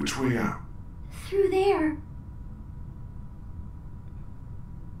 Which way out? Through there.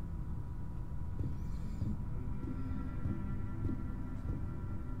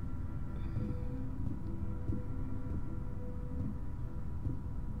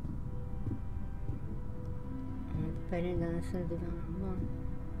 Pas aller dans la salle de bain. Bon.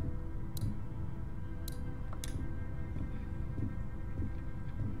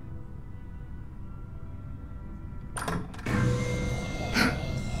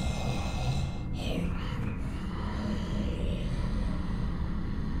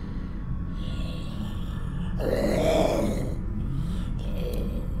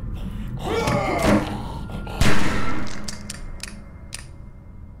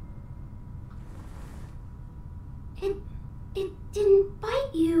 It didn't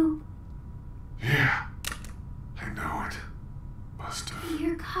bite you. Yeah, I know it. Must have.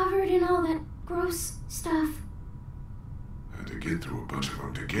 You're covered in all that gross stuff. Had to get through a bunch of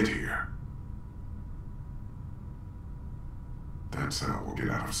them to get here. That's how we'll get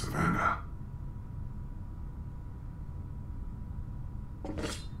out of Savannah.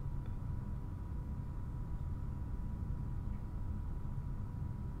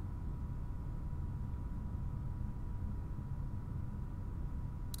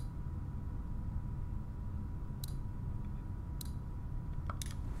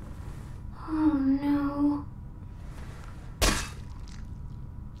 Oh no.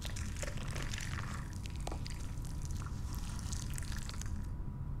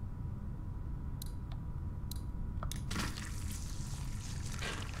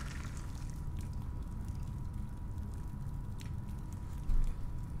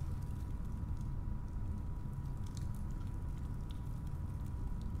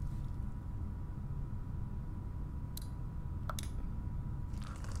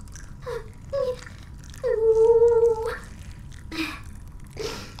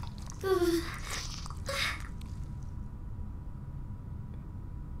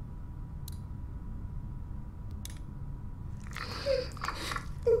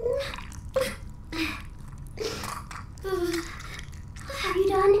 Have you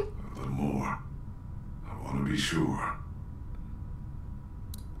done? A little more. I want to be sure.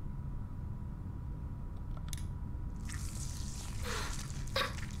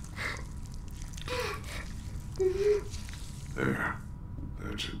 There.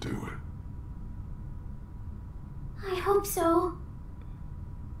 That should do it. I hope so.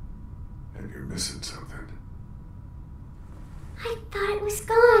 And you're missing something. I thought it was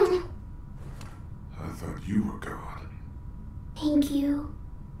gone. I thought you were gone. Thank you.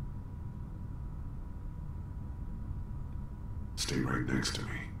 Stay right next to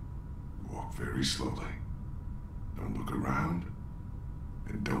me. Walk very slowly. Don't look around.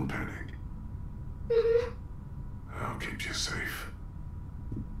 And don't panic. I'll keep you safe.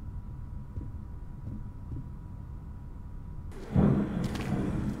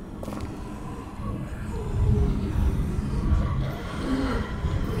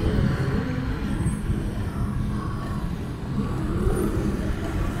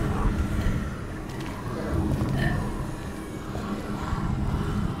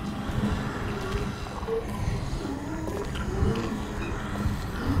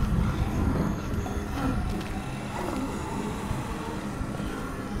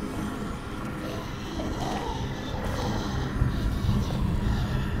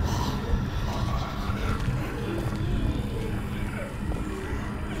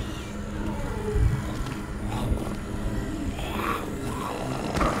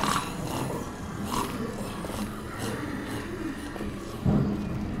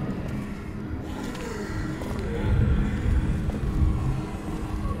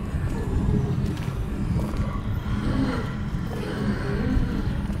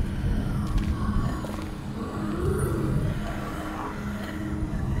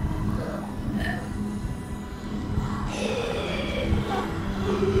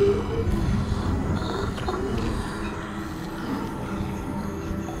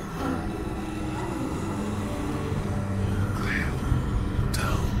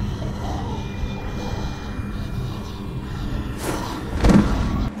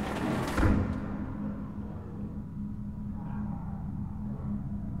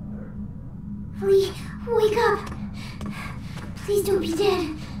 Wake up! Please don't be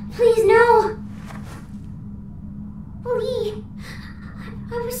dead. Please, no! Lee!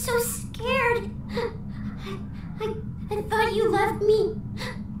 I was so scared. I thought you left me.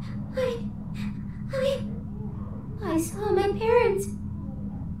 I saw my parents.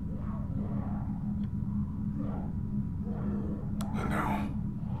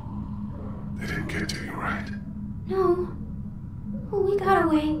 We got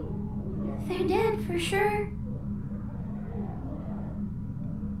away. They're dead for sure.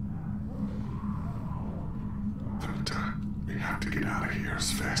 Clementine, we have to get out of here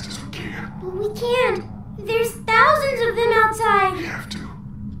as fast as we can. But we can't. There's thousands of them outside. We have to.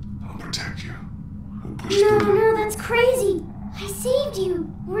 I'll protect you. We'll push No, through. no, that's crazy. I saved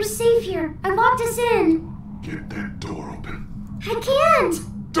you. We're safe here. I locked us in. Get that door open. I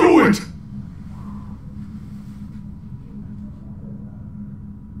can't. Do it!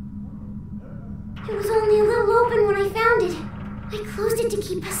 It was only a little open when I found it. I closed it to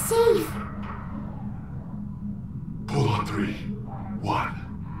keep us safe. Pull on 3.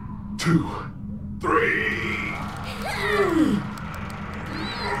 1, 2, 3.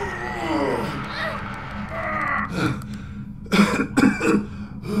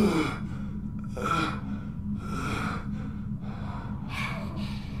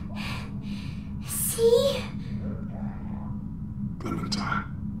 See? Clementine,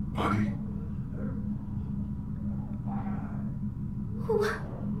 honey.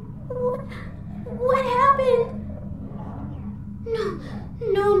 What happened?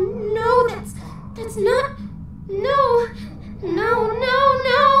 No, that's not. No.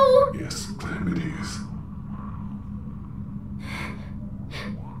 Yes, Clem, it is.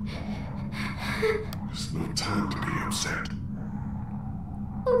 There's no time to be upset.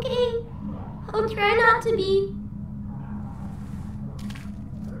 Okay, I'll try not to be.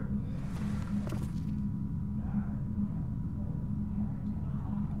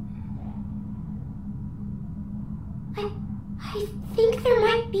 I think there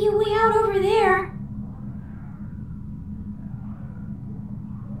might be a way out over there.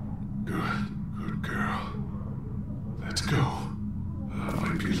 Good girl. Let's go.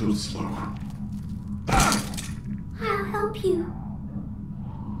 Might be a little slow. I'll help you.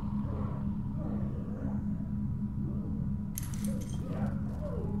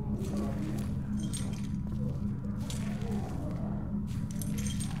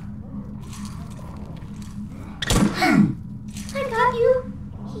 I got you.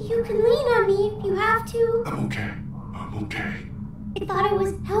 You can lean on me if you have to. I'm okay. I thought I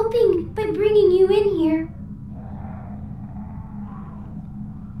was helping by bringing you in here.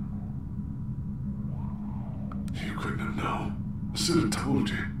 You couldn't have known. I should have told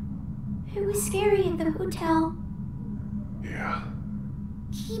you. It was scary at the hotel. Yeah.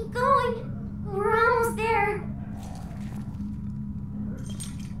 Keep going. We're almost there.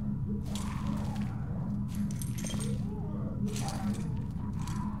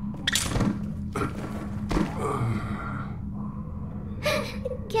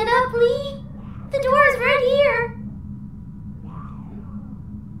 Get up, Lee. The door is right here.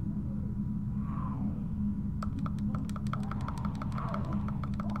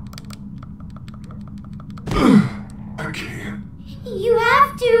 I can't. You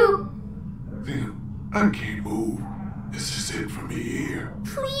have to. Then I can't move. This is it for me here.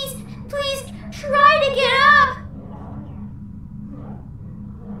 Please, try to get up.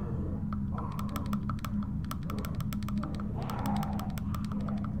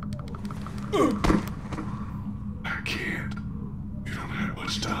 I can't. You don't have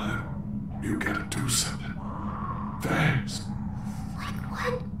much time. You gotta do something. Fast. Like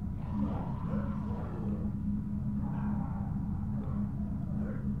what?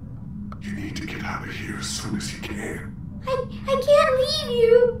 You need to get out of here as soon as you can. I can't leave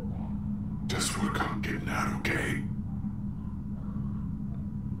you. Just work on getting out, okay?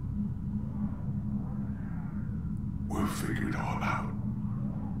 We'll figure it all out.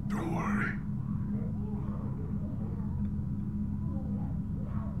 Don't worry.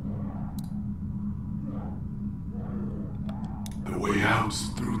 The way out's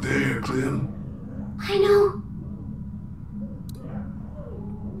through there, Clem. I know.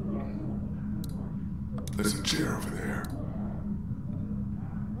 There's a chair over there.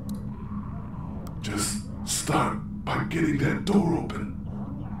 Just start by getting that door open.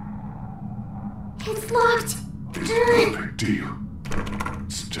 It's locked. It's no big deal.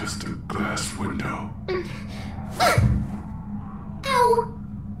 It's just a glass window. Ow!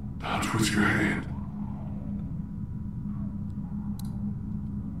 Not with your hand.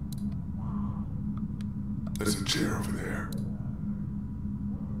 There's a chair over there.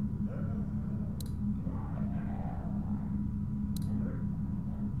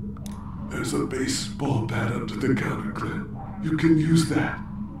 There's a baseball bat under the counter, Clint. You can use that.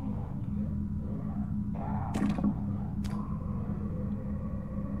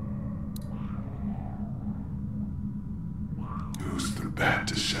 Use the bat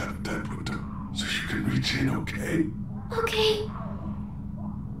to shatter that window so you can reach in, okay? Okay.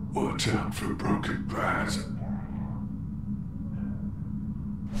 Watch out for broken glass.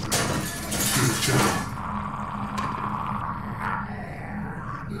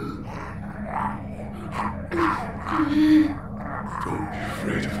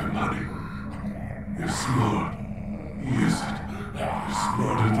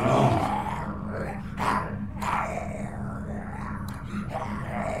 smarter than all of them.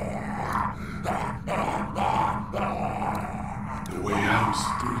 The way out's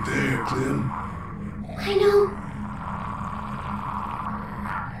through there, Clem. I know.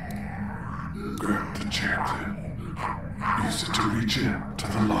 Grab the chair, Clem. Use it to reach in to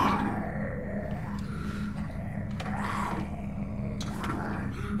the lock.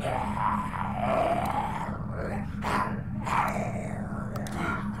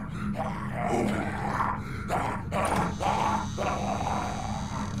 Open it.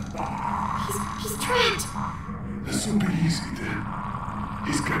 He's trapped. This'll be easy then.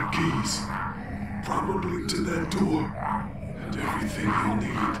 He's got keys. Probably to that door. And everything he'll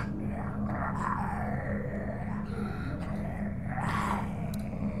need.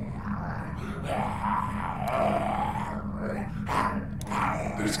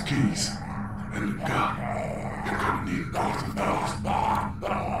 There's keys. And a gun. You're gonna need both of those.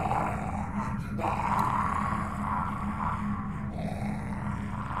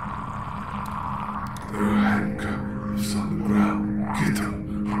 There are handcuffs on the ground. Get them.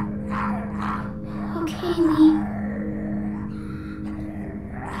 Okay, Lee.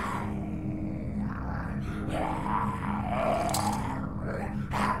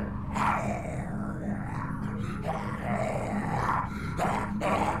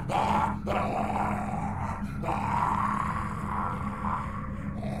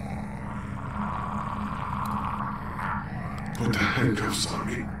 Put the handcuffs on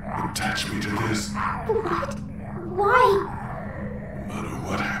me. Attach me to this. What? Why? No matter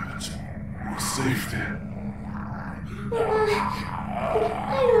what happens, we're safe then. I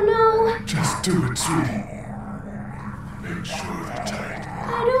don't know. Just do it, sweetie. Make sure they're tight.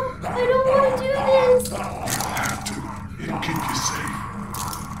 I don't want to do this. You have to. It'll keep you safe.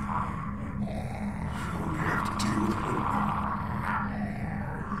 You only have to deal with her.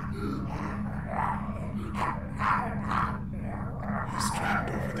 He's trapped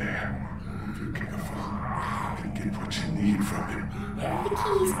over there. If you're careful, you can get what you need from him. The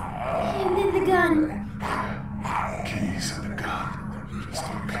keys. And then the gun. Keys and the gun. Just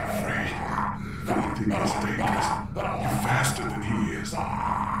don't be afraid. If anything gets dangerous, you're faster than he is.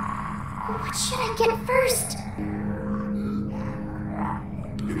 What should I get first?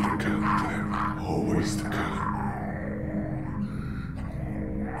 Get the gun, Clem. Always the gun.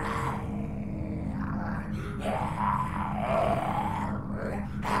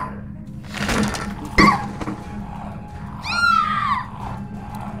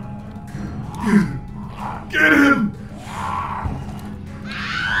 Get him!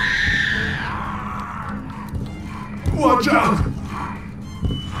 Watch out!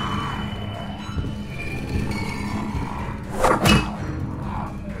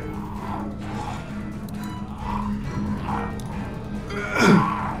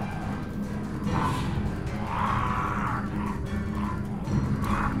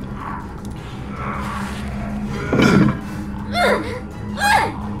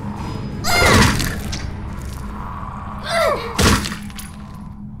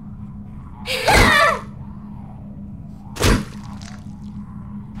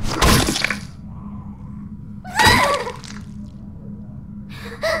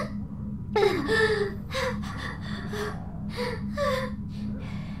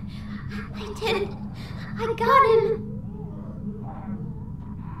 I did it. I got him.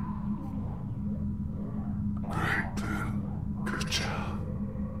 Great, Clem. Good job.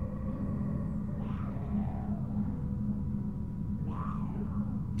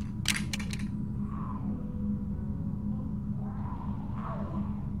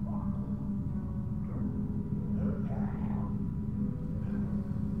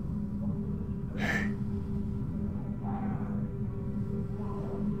 Hey.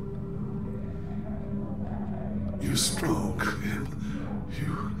 You're strong, Clem.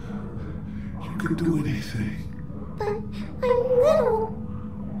 You can do anything. But I'm little.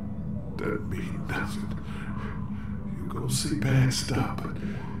 That means nothing. You're gonna see bad stuff, but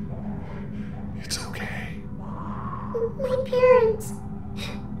it's okay. My parents.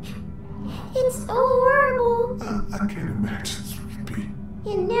 It's so horrible. I can't imagine, sweet pea.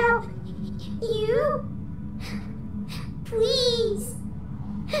 And now, you? Please.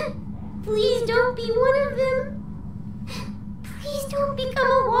 Please don't be one of them. Please don't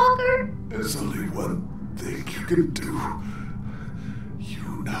become a walker. There's only one thing you can do.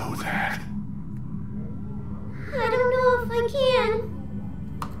 You know that. I don't know if I can.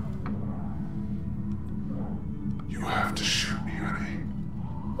 You have to shoot me, honey.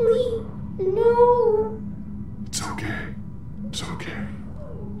 Lee, no. It's okay. It's okay.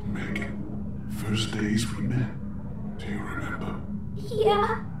 Megan, first days we met. Do you remember? Yeah.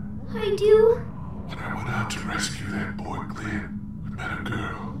 Yeah, I do. When I went out to rescue that boy Glenn, we met a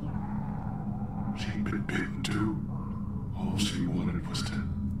girl. She'd been bitten too. All she wanted was to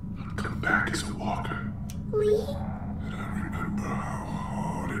come back as a walker. Lee? And I remember how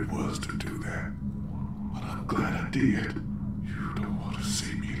hard it was to do that. But I'm glad I did. You don't want to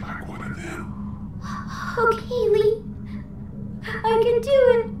see me like one of them. Okay, Lee. I can do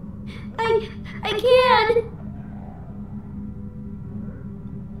it. I can.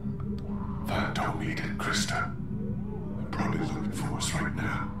 Find Tommy and Krista. They're probably looking for us right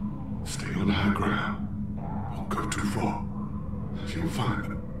now. Stay on high ground. Don't go too far. You'll find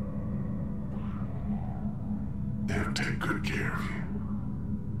them. They'll take good care of you.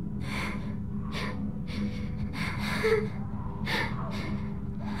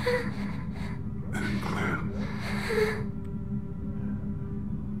 And Clem.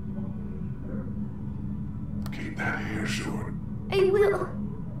 Keep that hair short. I will.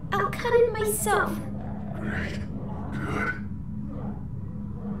 I'll cut it myself. Great. Good.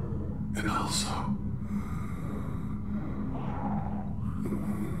 And also...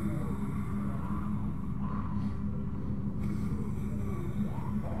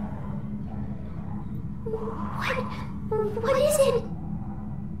 What is it?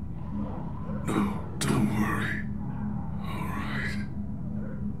 No, don't worry. All right.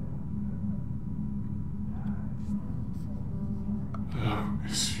 I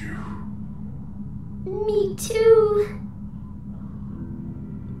miss you. Me too.